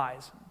about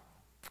lies.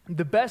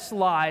 The best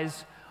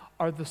lies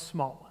are the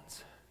small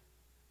ones.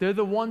 They're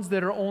the ones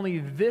that are only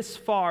this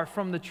far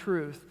from the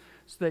truth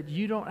so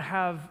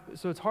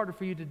it's harder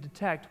for you to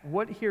detect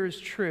what here is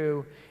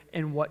true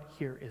and what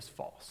here is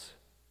false.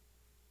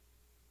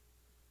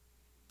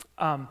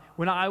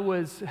 When I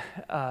was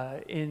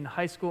in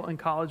high school and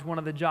college, one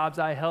of the jobs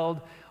I held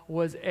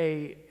was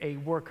a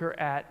worker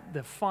at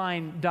the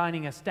fine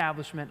dining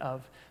establishment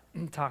of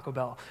Taco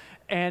Bell.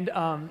 And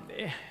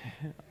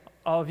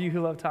all of you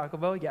who love Taco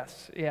Bell,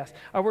 yes.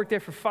 I worked there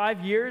for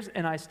 5 years,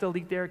 and I still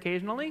eat there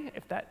occasionally,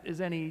 if that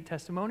is any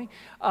testimony.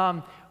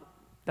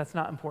 That's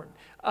not important.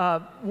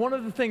 One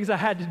of the things I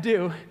had to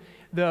do,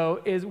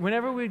 though, is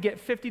whenever we'd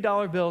get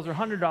 $50 bills or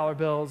 $100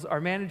 bills,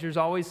 our managers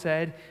always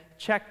said,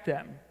 check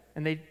them.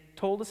 And they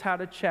told us how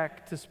to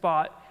check to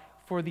spot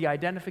for the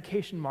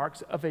identification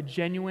marks of a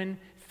genuine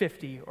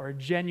 $50 or a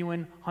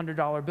genuine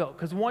 $100 bill.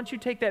 Because once you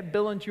take that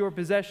bill into your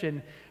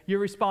possession, you're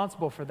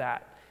responsible for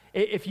that.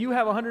 If you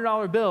have a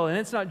 $100 bill and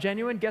it's not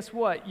genuine, guess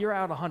what? You're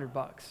out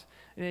 $100.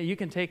 You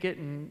can take it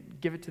and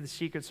give it to the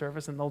Secret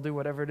Service and they'll do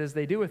whatever it is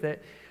they do with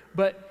it.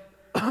 But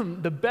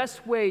the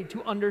best way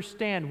to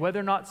understand whether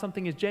or not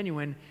something is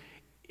genuine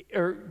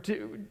or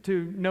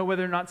to know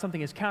whether or not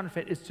something is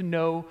counterfeit is to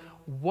know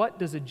what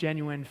does a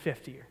genuine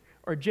 50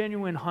 or a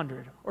genuine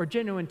 100 or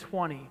genuine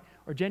 20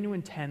 or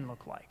genuine 10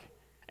 look like.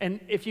 And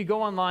if you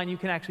go online, you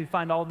can actually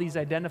find all these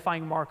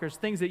identifying markers,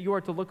 things that you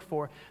are to look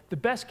for. The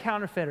best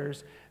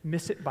counterfeiters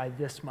miss it by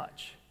this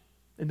much.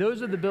 And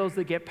those are the bills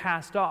that get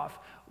passed off.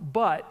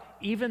 But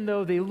even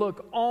though they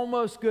look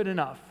almost good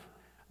enough,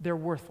 they're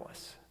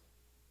worthless.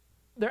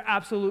 They're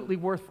absolutely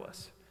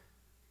worthless.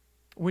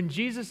 When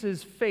Jesus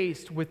is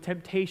faced with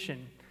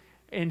temptation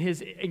in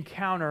his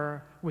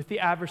encounter with the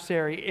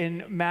adversary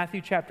in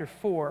Matthew chapter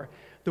 4,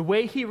 the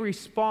way he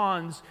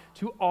responds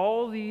to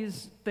all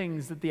these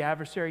things that the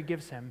adversary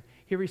gives him,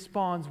 he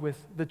responds with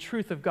the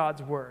truth of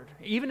God's word.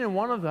 Even in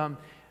one of them,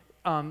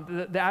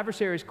 the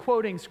adversary is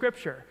quoting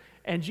scripture,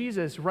 and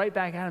Jesus right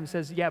back at him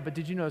says, yeah, but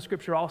did you know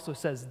scripture also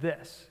says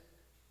this?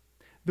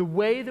 The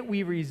way that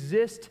we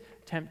resist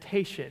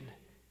temptation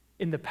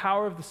in the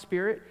power of the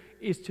Spirit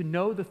is to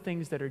know the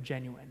things that are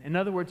genuine. In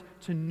other words,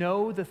 to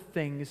know the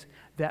things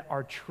that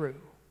are true,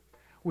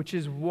 which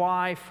is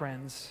why,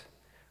 friends,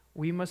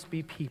 we must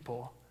be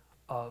people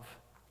of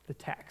the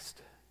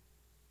text.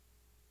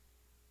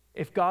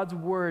 If God's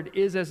word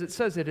is, as it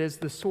says it is,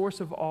 the source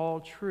of all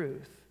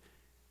truth,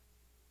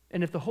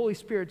 and if the Holy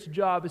Spirit's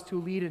job is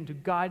to lead and to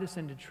guide us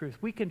into truth,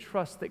 we can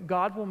trust that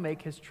God will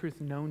make his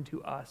truth known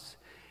to us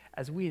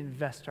as we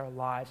invest our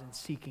lives in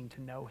seeking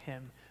to know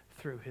him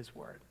through his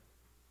word.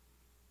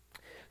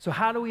 So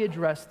how do we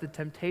address the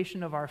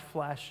temptation of our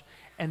flesh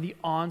and the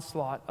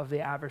onslaught of the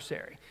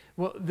adversary?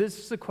 Well, this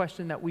is a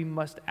question that we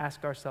must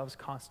ask ourselves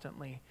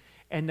constantly,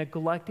 and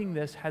neglecting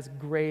this has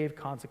grave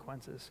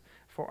consequences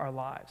for our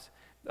lives.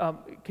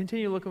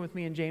 Continue looking with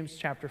me in James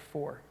chapter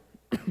 4,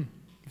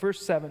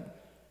 verse 7.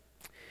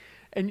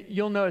 And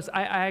you'll notice,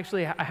 I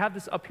have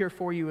this up here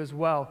for you as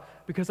well,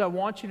 because I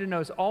want you to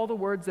notice all the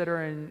words that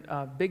are in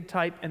big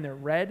type and they're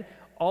red,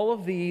 all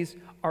of these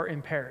are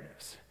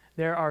imperatives.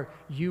 There are,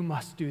 you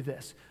must do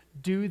this,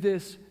 do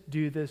this,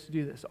 do this,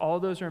 do this. All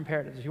of those are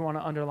imperatives. If you want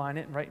to underline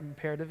it and write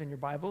imperative in your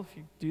Bible, if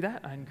you do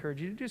that, I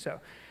encourage you to do so.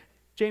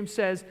 James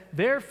says,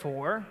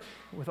 therefore,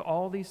 with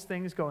all these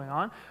things going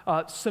on,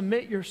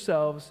 submit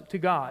yourselves to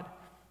God,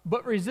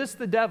 but resist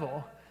the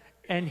devil,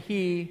 and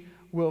he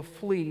will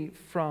flee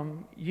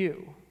from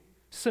you.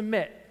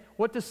 Submit.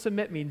 What does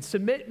submit mean?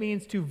 Submit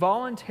means to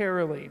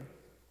voluntarily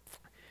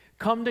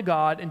come to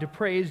God and to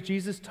pray as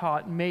Jesus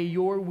taught, may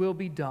your will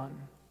be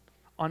done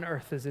on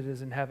earth as it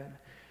is in heaven.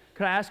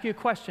 Could I ask you a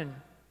question?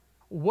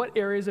 What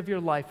areas of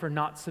your life are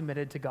not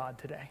submitted to God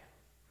today?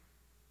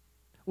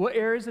 What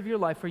areas of your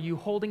life are you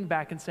holding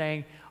back and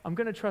saying, I'm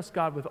going to trust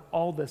God with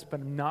all this,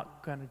 but I'm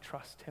not going to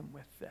trust him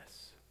with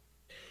this?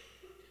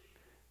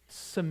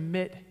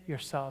 Submit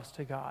yourselves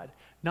to God,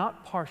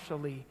 not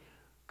partially,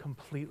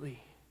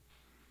 completely.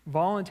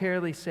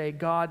 Voluntarily say,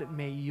 God,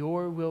 may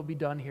your will be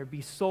done here.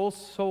 Be so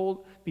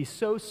sold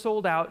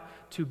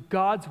out to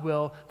God's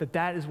will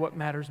that is what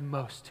matters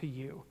most to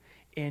you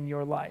in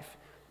your life.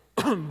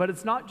 But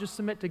it's not just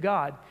submit to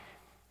God.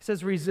 It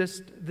says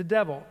resist the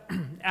devil.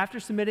 After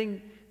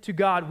submitting to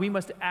God, we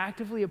must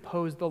actively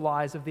oppose the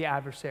lies of the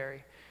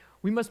adversary.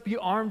 We must be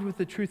armed with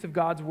the truth of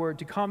God's word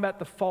to combat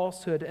the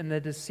falsehood and the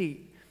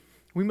deceit.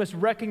 We must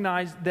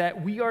recognize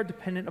that we are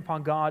dependent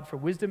upon God for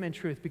wisdom and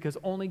truth because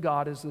only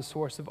God is the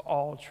source of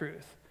all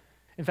truth.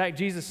 In fact,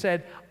 Jesus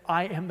said,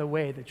 I am the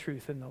way, the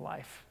truth, and the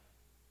life.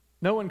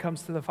 No one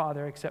comes to the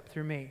Father except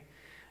through me.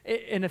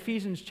 In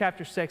Ephesians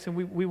chapter 6, and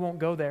we won't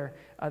go there,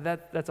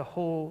 that's a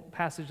whole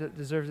passage that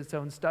deserves its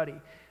own study.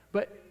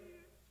 But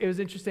it was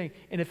interesting.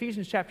 In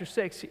Ephesians chapter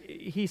 6,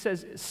 he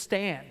says,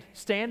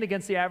 stand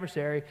against the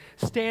adversary.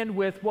 Stand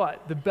with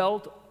what? The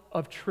belt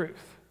of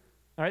truth.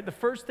 All right, the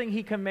first thing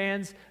he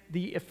commands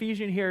the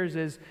Ephesian hearers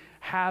is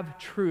have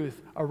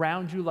truth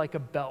around you like a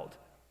belt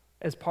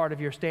as part of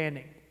your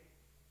standing.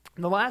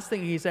 And the last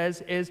thing he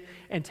says is,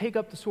 and take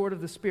up the sword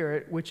of the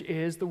Spirit, which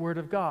is the word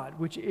of God,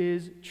 which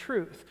is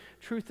truth.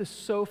 Truth is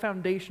so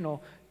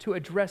foundational to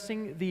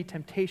addressing the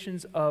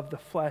temptations of the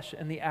flesh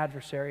and the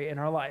adversary in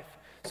our life.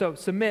 So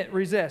submit,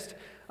 resist.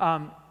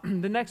 The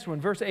next one,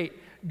 verse 8,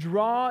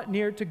 draw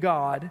near to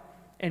God,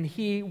 and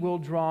he will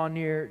draw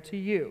near to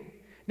you.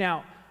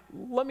 Now,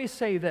 let me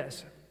say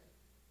this.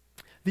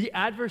 The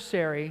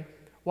adversary,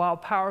 while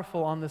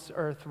powerful on this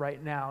earth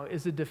right now,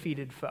 is a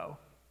defeated foe.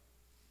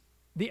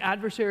 The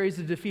adversary is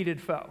a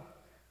defeated foe.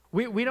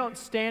 We don't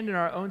stand in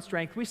our own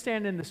strength. We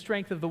stand in the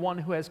strength of the one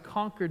who has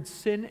conquered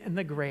sin and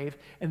the grave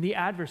and the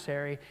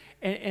adversary.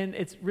 And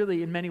it's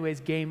really, in many ways,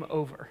 game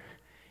over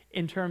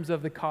in terms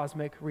of the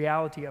cosmic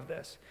reality of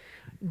this.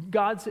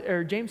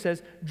 James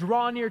says,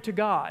 draw near to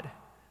God.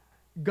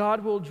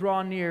 God will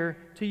draw near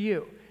to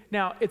you.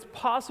 Now, it's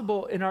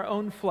possible in our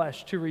own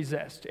flesh to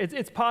resist.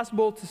 It's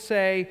possible to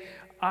say,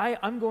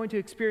 I'm going to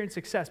experience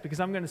success because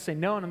I'm going to say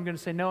no, and I'm going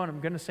to say no, and I'm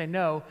going to say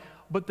no.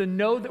 But the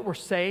no that we're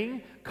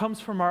saying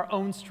comes from our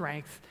own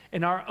strength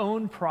and our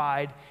own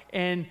pride.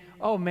 And,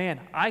 oh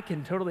man, I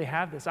can totally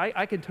have this.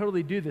 I can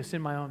totally do this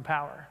in my own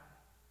power.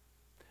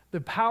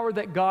 The power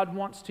that God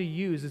wants to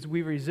use as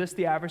we resist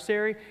the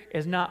adversary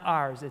is not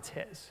ours, it's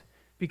his.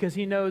 Because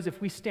he knows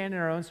if we stand in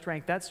our own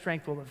strength, that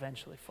strength will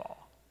eventually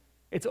fall.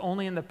 It's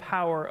only in the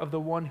power of the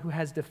one who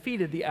has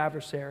defeated the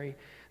adversary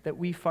that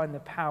we find the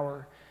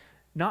power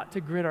not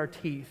to grit our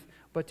teeth,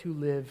 but to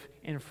live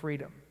in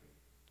freedom.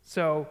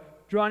 So,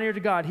 draw near to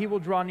God, he will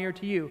draw near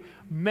to you.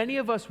 Many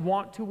of us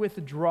want to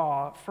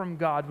withdraw from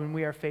God when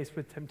we are faced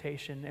with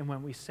temptation and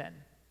when we sin.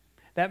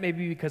 That may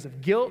be because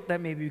of guilt, that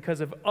may be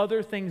because of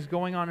other things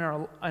going on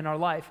in our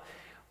life.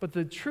 But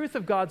the truth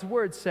of God's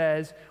word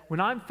says, when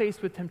I'm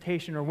faced with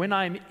temptation or when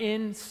I'm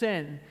in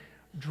sin,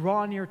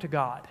 draw near to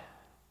God.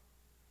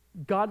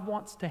 God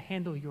wants to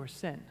handle your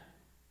sin.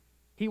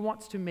 He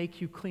wants to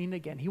make you clean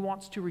again. He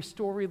wants to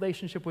restore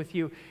relationship with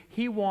you.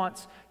 He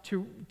wants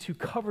to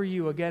cover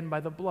you again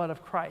by the blood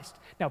of Christ.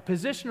 Now,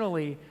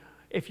 positionally,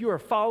 if you are a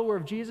follower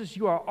of Jesus,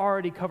 you are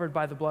already covered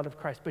by the blood of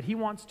Christ. But he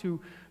wants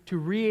to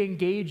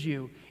re-engage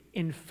you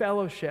in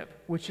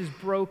fellowship, which is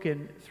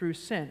broken through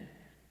sin.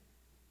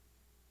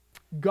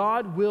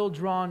 God will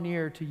draw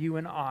near to you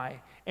and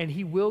I, and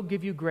he will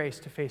give you grace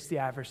to face the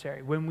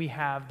adversary when we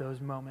have those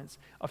moments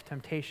of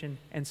temptation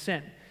and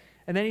sin.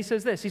 And then he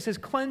says this, he says,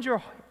 cleanse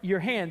your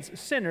hands,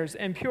 sinners,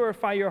 and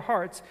purify your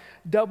hearts,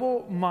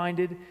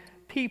 double-minded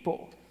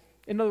people.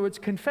 In other words,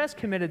 confess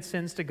committed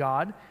sins to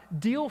God,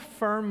 deal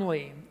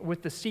firmly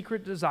with the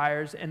secret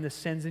desires and the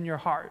sins in your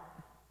heart.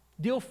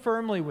 Deal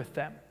firmly with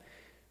them.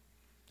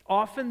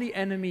 Often the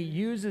enemy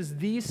uses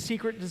these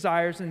secret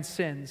desires and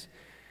sins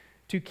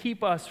to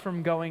keep us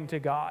from going to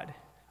God,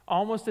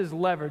 almost as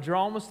leverage or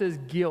almost as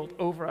guilt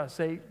over us.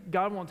 Say,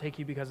 God won't take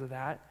you because of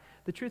that.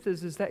 The truth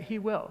is that he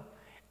will,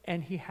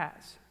 and he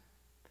has.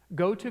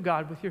 Go to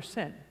God with your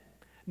sin,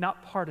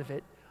 not part of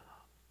it,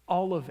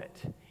 all of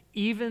it.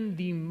 Even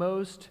the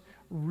most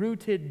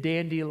rooted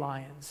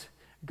dandelions,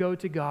 go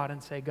to God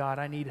and say, God,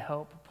 I need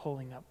help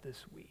pulling up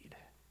this weed.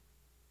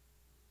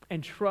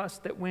 And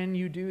trust that when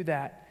you do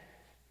that,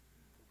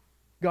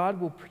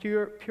 God will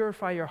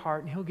purify your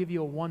heart, and he'll give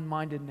you a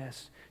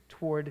one-mindedness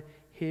toward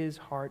his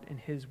heart and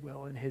his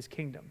will and his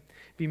kingdom.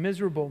 Be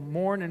miserable,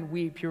 mourn and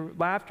weep. Your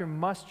laughter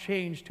must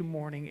change to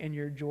mourning and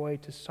your joy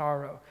to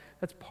sorrow.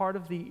 That's part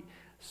of the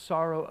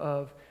sorrow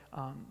of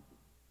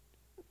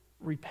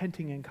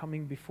repenting and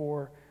coming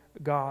before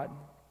God.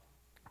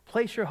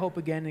 Place your hope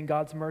again in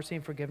God's mercy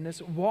and forgiveness.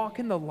 Walk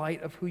in the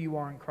light of who you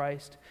are in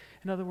Christ.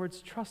 In other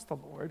words, trust the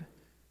Lord.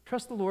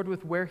 Trust the Lord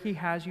with where he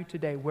has you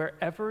today.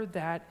 Wherever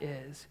that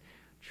is,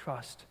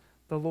 trust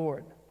the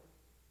Lord.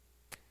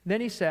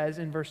 Then he says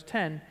in verse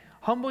 10,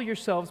 humble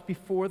yourselves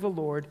before the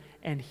Lord,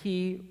 and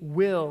he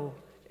will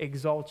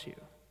exalt you.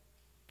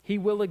 He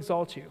will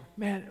exalt you.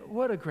 Man,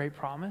 what a great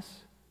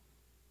promise.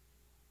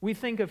 We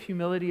think of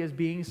humility as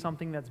being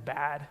something that's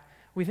bad.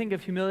 We think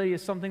of humility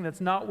as something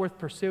that's not worth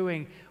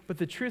pursuing. But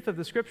the truth of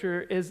the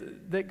scripture is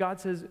that God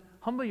says,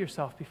 humble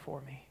yourself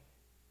before me.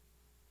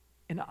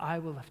 and I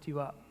will lift you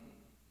up.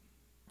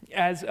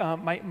 As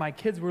my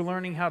kids were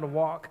learning how to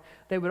walk,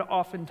 they would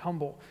often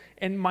tumble.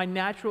 And my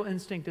natural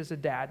instinct as a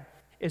dad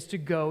is to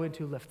go and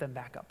to lift them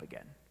back up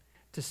again,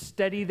 to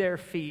steady their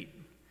feet.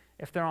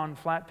 If they're on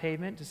flat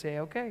pavement, to say,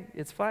 okay,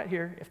 it's flat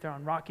here. If they're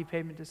on rocky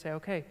pavement, to say,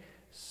 okay,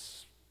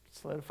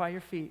 solidify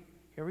your feet.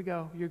 Here we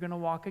go. You're going to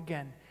walk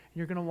again.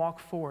 You're going to walk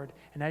forward.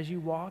 And as you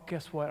walk,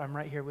 guess what? I'm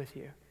right here with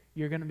you.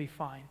 You're going to be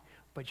fine,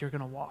 but you're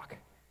going to walk.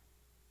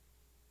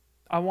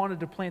 I wanted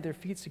to plant their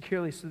feet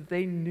securely so that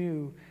they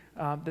knew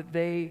that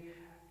they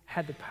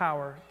had the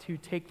power to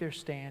take their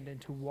stand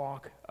and to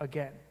walk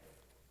again.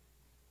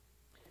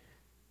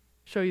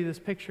 Show you this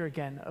picture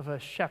again of a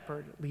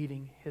shepherd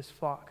leading his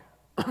flock.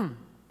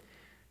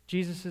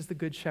 Jesus is the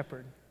good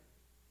shepherd.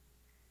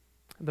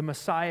 The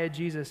Messiah,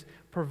 Jesus,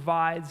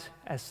 provides,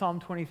 as Psalm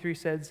 23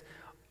 says,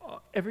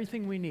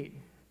 everything we need.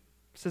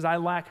 It says, I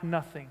lack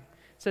nothing.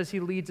 It says he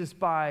leads us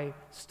by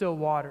still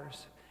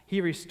waters.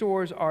 He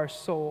restores our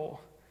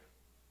soul.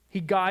 He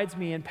guides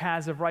me in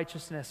paths of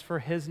righteousness for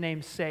his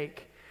name's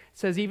sake. It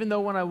says, even though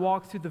when I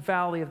walk through the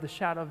valley of the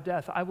shadow of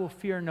death, I will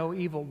fear no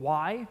evil.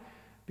 Why?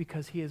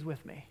 Because he is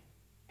with me.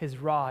 His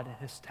rod and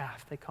his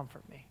staff, they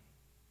comfort me.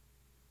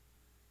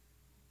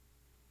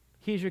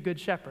 He's your good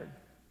shepherd.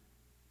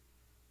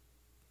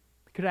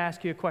 Could I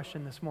ask you a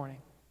question this morning?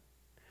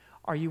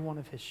 Are you one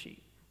of his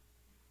sheep?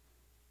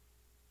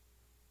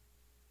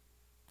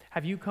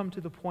 Have you come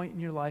to the point in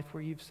your life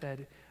where you've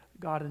said,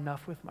 God,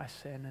 enough with my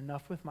sin,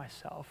 enough with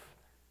myself.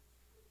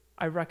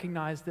 I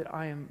recognize that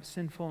I am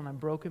sinful and I'm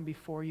broken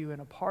before you,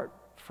 and apart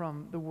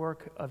from the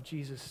work of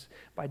Jesus,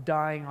 by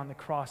dying on the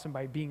cross and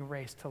by being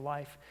raised to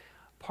life,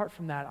 apart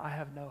from that, I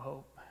have no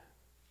hope.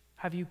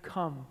 Have you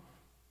come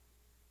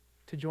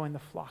to join the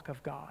flock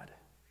of God?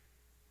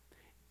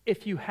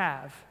 If you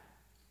have,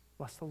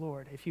 bless the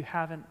Lord. If you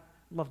haven't,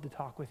 love to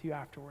talk with you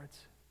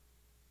afterwards.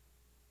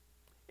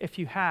 If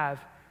you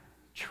have,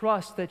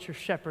 trust that your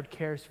shepherd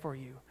cares for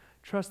you.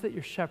 Trust that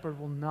your shepherd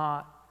will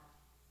not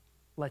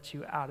let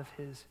you out of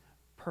his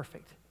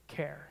perfect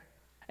care.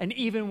 And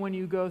even when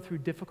you go through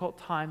difficult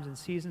times and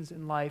seasons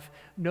in life,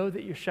 know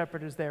that your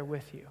shepherd is there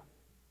with you.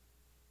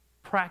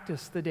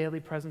 Practice the daily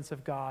presence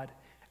of God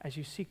as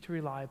you seek to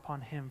rely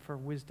upon him for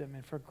wisdom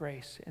and for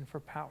grace and for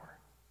power.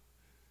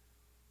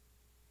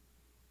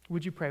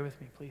 Would you pray with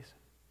me, please?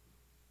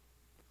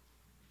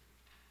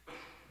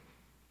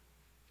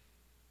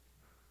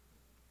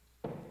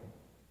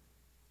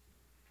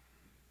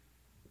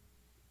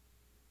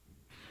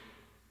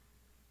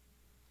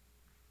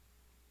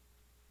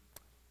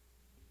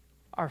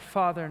 Our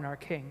Father and our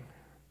King,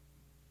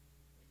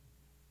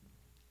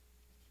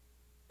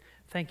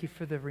 thank you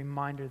for the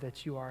reminder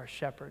that you are a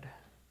shepherd,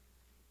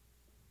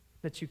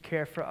 that you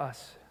care for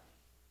us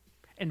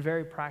in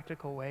very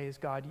practical ways.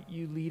 God,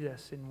 you lead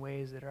us in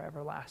ways that are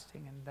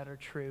everlasting and that are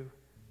true.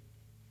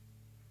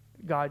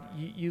 God,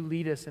 you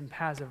lead us in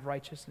paths of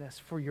righteousness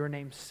for your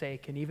name's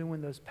sake, and even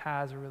when those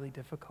paths are really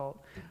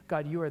difficult,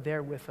 God, you are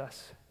there with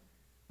us,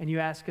 and you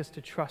ask us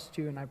to trust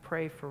you. And I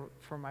pray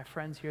for my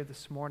friends here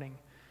this morning,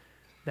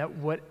 that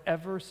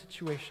whatever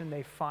situation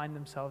they find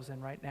themselves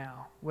in right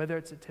now, whether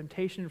it's a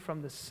temptation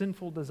from the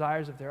sinful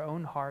desires of their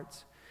own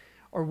hearts,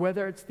 or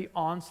whether it's the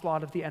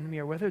onslaught of the enemy,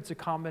 or whether it's a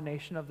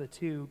combination of the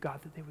two,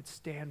 God, that they would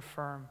stand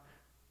firm,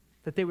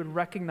 that they would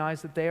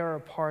recognize that they are a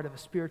part of a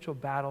spiritual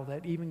battle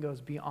that even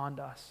goes beyond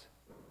us.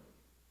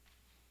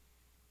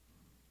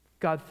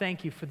 God,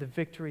 thank you for the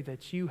victory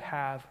that you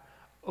have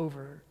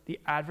over the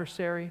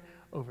adversary,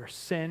 over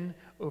sin,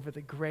 over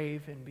the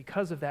grave, and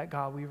because of that,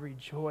 God, we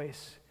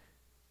rejoice.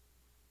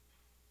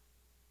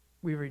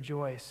 We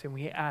rejoice, and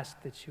we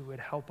ask that you would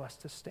help us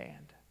to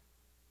stand,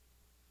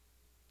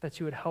 that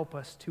you would help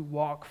us to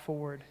walk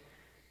forward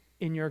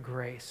in your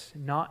grace,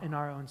 not in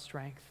our own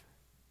strength.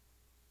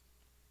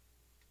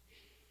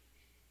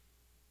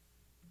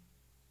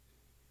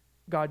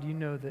 God, you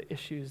know the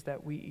issues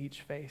that we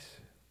each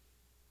face.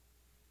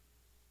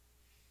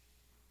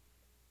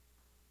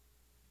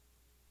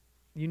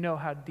 You know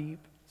how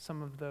deep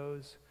some of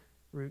those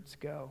roots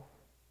go.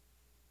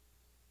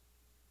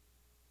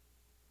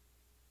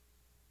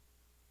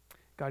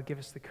 God, give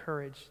us the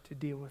courage to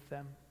deal with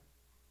them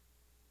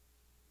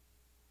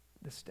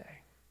this day.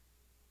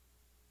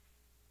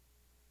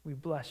 We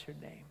bless your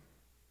name.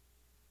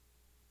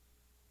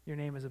 Your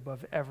name is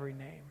above every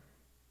name.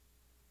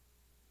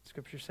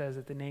 Scripture says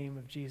that the name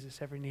of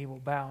Jesus, every knee will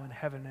bow in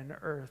heaven and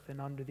earth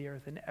and under the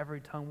earth, and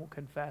every tongue will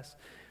confess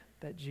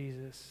that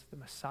Jesus, the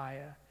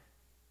Messiah,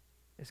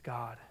 is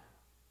God.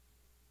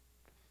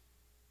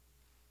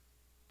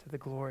 To the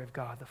glory of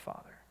God the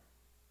Father.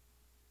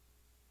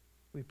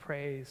 We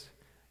praise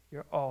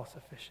your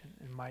all-sufficient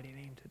and mighty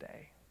name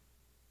today.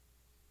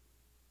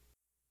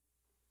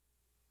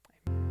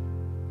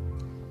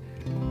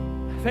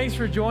 Thanks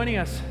for joining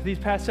us these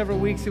past several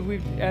weeks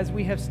as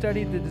we have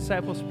studied the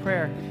Disciples'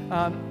 Prayer.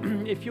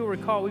 If you'll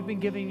recall, we've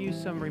been giving you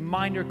some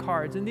reminder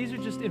cards, and these are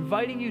just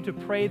inviting you to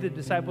pray the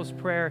Disciples'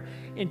 Prayer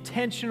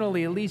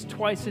intentionally at least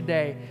twice a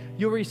day.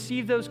 You'll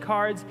receive those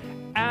cards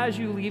as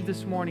you leave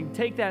this morning.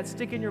 Take that,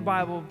 stick in your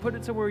Bible, put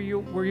it somewhere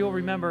where you'll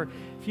remember.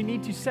 If you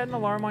need to, set an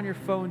alarm on your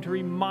phone to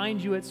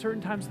remind you at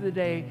certain times of the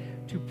day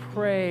to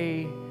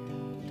pray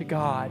to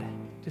God,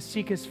 to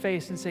seek His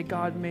face and say,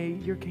 God, may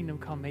your kingdom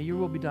come, may your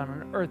will be done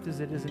on earth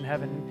as it is in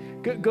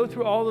heaven. Go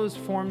through all those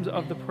forms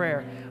of the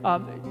prayer.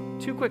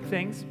 Two quick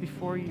things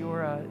before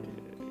your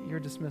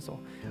dismissal.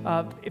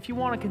 If you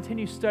want to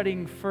continue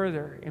studying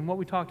further in what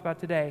we talked about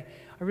today,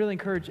 I really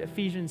encourage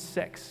Ephesians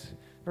 6,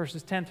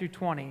 verses 10 through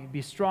 20.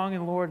 Be strong in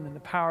the Lord and in the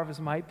power of His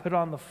might. Put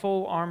on the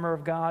full armor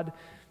of God,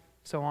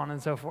 so on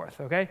and so forth,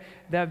 okay?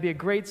 That would be a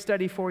great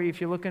study for you if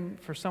you're looking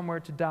for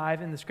somewhere to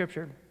dive in the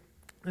Scripture.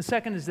 The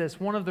second is this.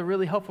 One of the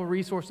really helpful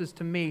resources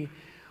to me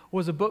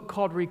was a book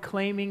called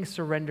Reclaiming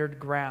Surrendered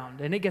Ground.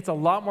 And it gets a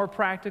lot more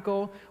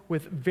practical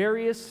with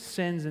various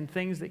sins and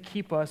things that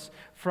keep us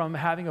from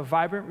having a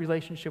vibrant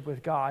relationship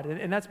with God.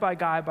 And that's by a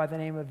guy by the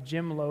name of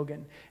Jim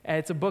Logan. And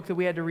it's a book that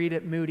we had to read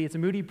at Moody. It's a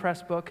Moody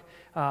Press book.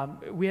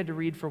 We had to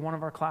read for one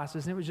of our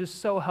classes. And it was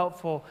just so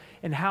helpful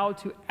in how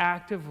to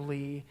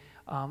actively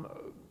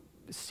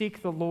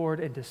seek the Lord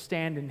and to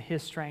stand in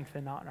His strength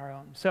and not in our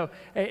own. So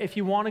if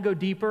you want to go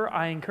deeper,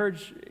 I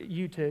encourage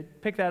you to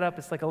pick that up.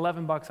 It's like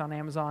 $11 on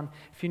Amazon.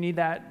 If you need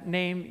that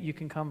name, you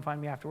can come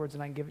find me afterwards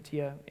and I can give it to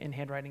you in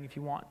handwriting if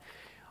you want.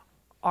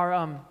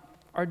 Our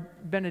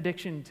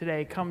benediction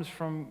today comes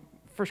from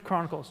 1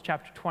 Chronicles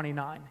chapter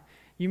 29.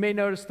 You may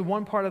notice the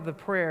one part of the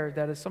prayer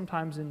that is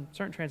sometimes in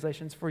certain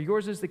translations, for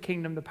yours is the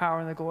kingdom, the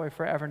power, and the glory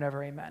forever and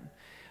ever, amen.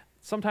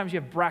 Sometimes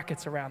you have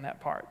brackets around that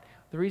part.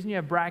 The reason you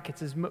have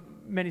brackets is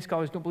many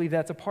scholars don't believe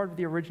that's a part of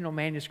the original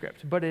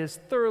manuscript, but it is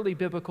thoroughly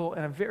biblical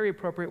and a very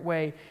appropriate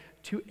way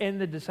to end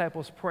the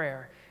disciples'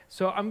 prayer.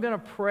 So I'm going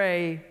to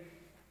pray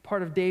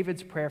part of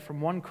David's prayer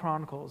from 1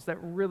 Chronicles that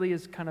really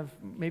is kind of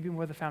maybe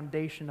more the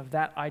foundation of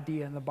that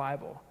idea in the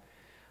Bible.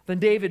 Then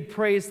David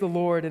praised the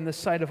Lord in the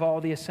sight of all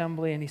the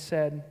assembly, and he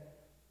said,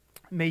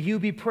 "May you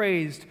be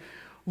praised,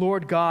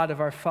 Lord God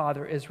of our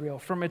father Israel,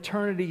 from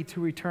eternity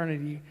to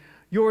eternity.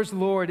 Yours,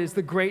 Lord, is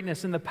the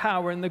greatness and the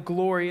power and the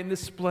glory and the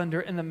splendor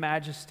and the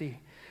majesty.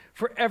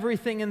 For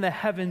everything in the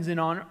heavens and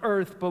on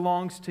earth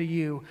belongs to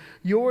you.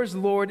 Yours,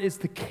 Lord, is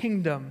the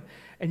kingdom,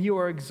 and you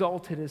are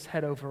exalted as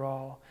head over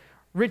all.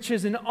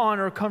 Riches and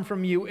honor come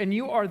from you, and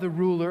you are the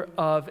ruler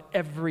of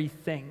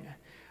everything.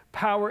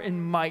 Power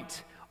and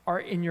might are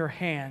in your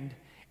hand,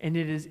 and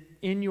it is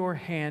in your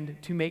hand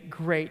to make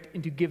great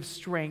and to give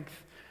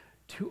strength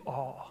to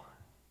all.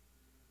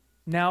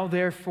 Now,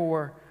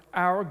 therefore,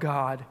 our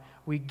God,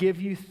 we give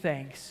you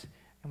thanks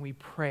and we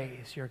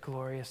praise your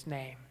glorious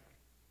name."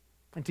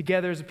 And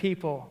together as a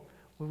people,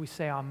 will we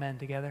say amen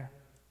together?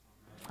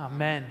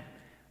 Amen.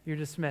 You're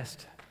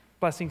dismissed.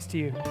 Blessings to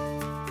you.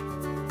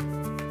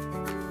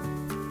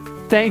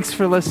 Thanks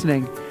for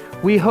listening.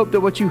 We hope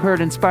that what you heard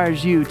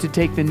inspires you to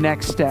take the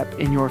next step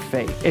in your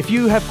faith. If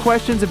you have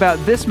questions about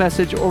this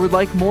message or would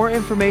like more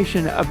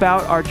information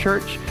about our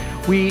church,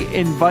 we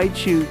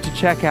invite you to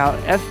check out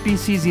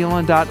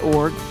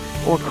fbczeeland.org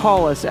or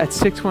call us at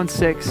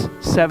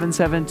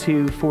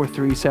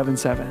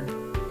 616-772-4377.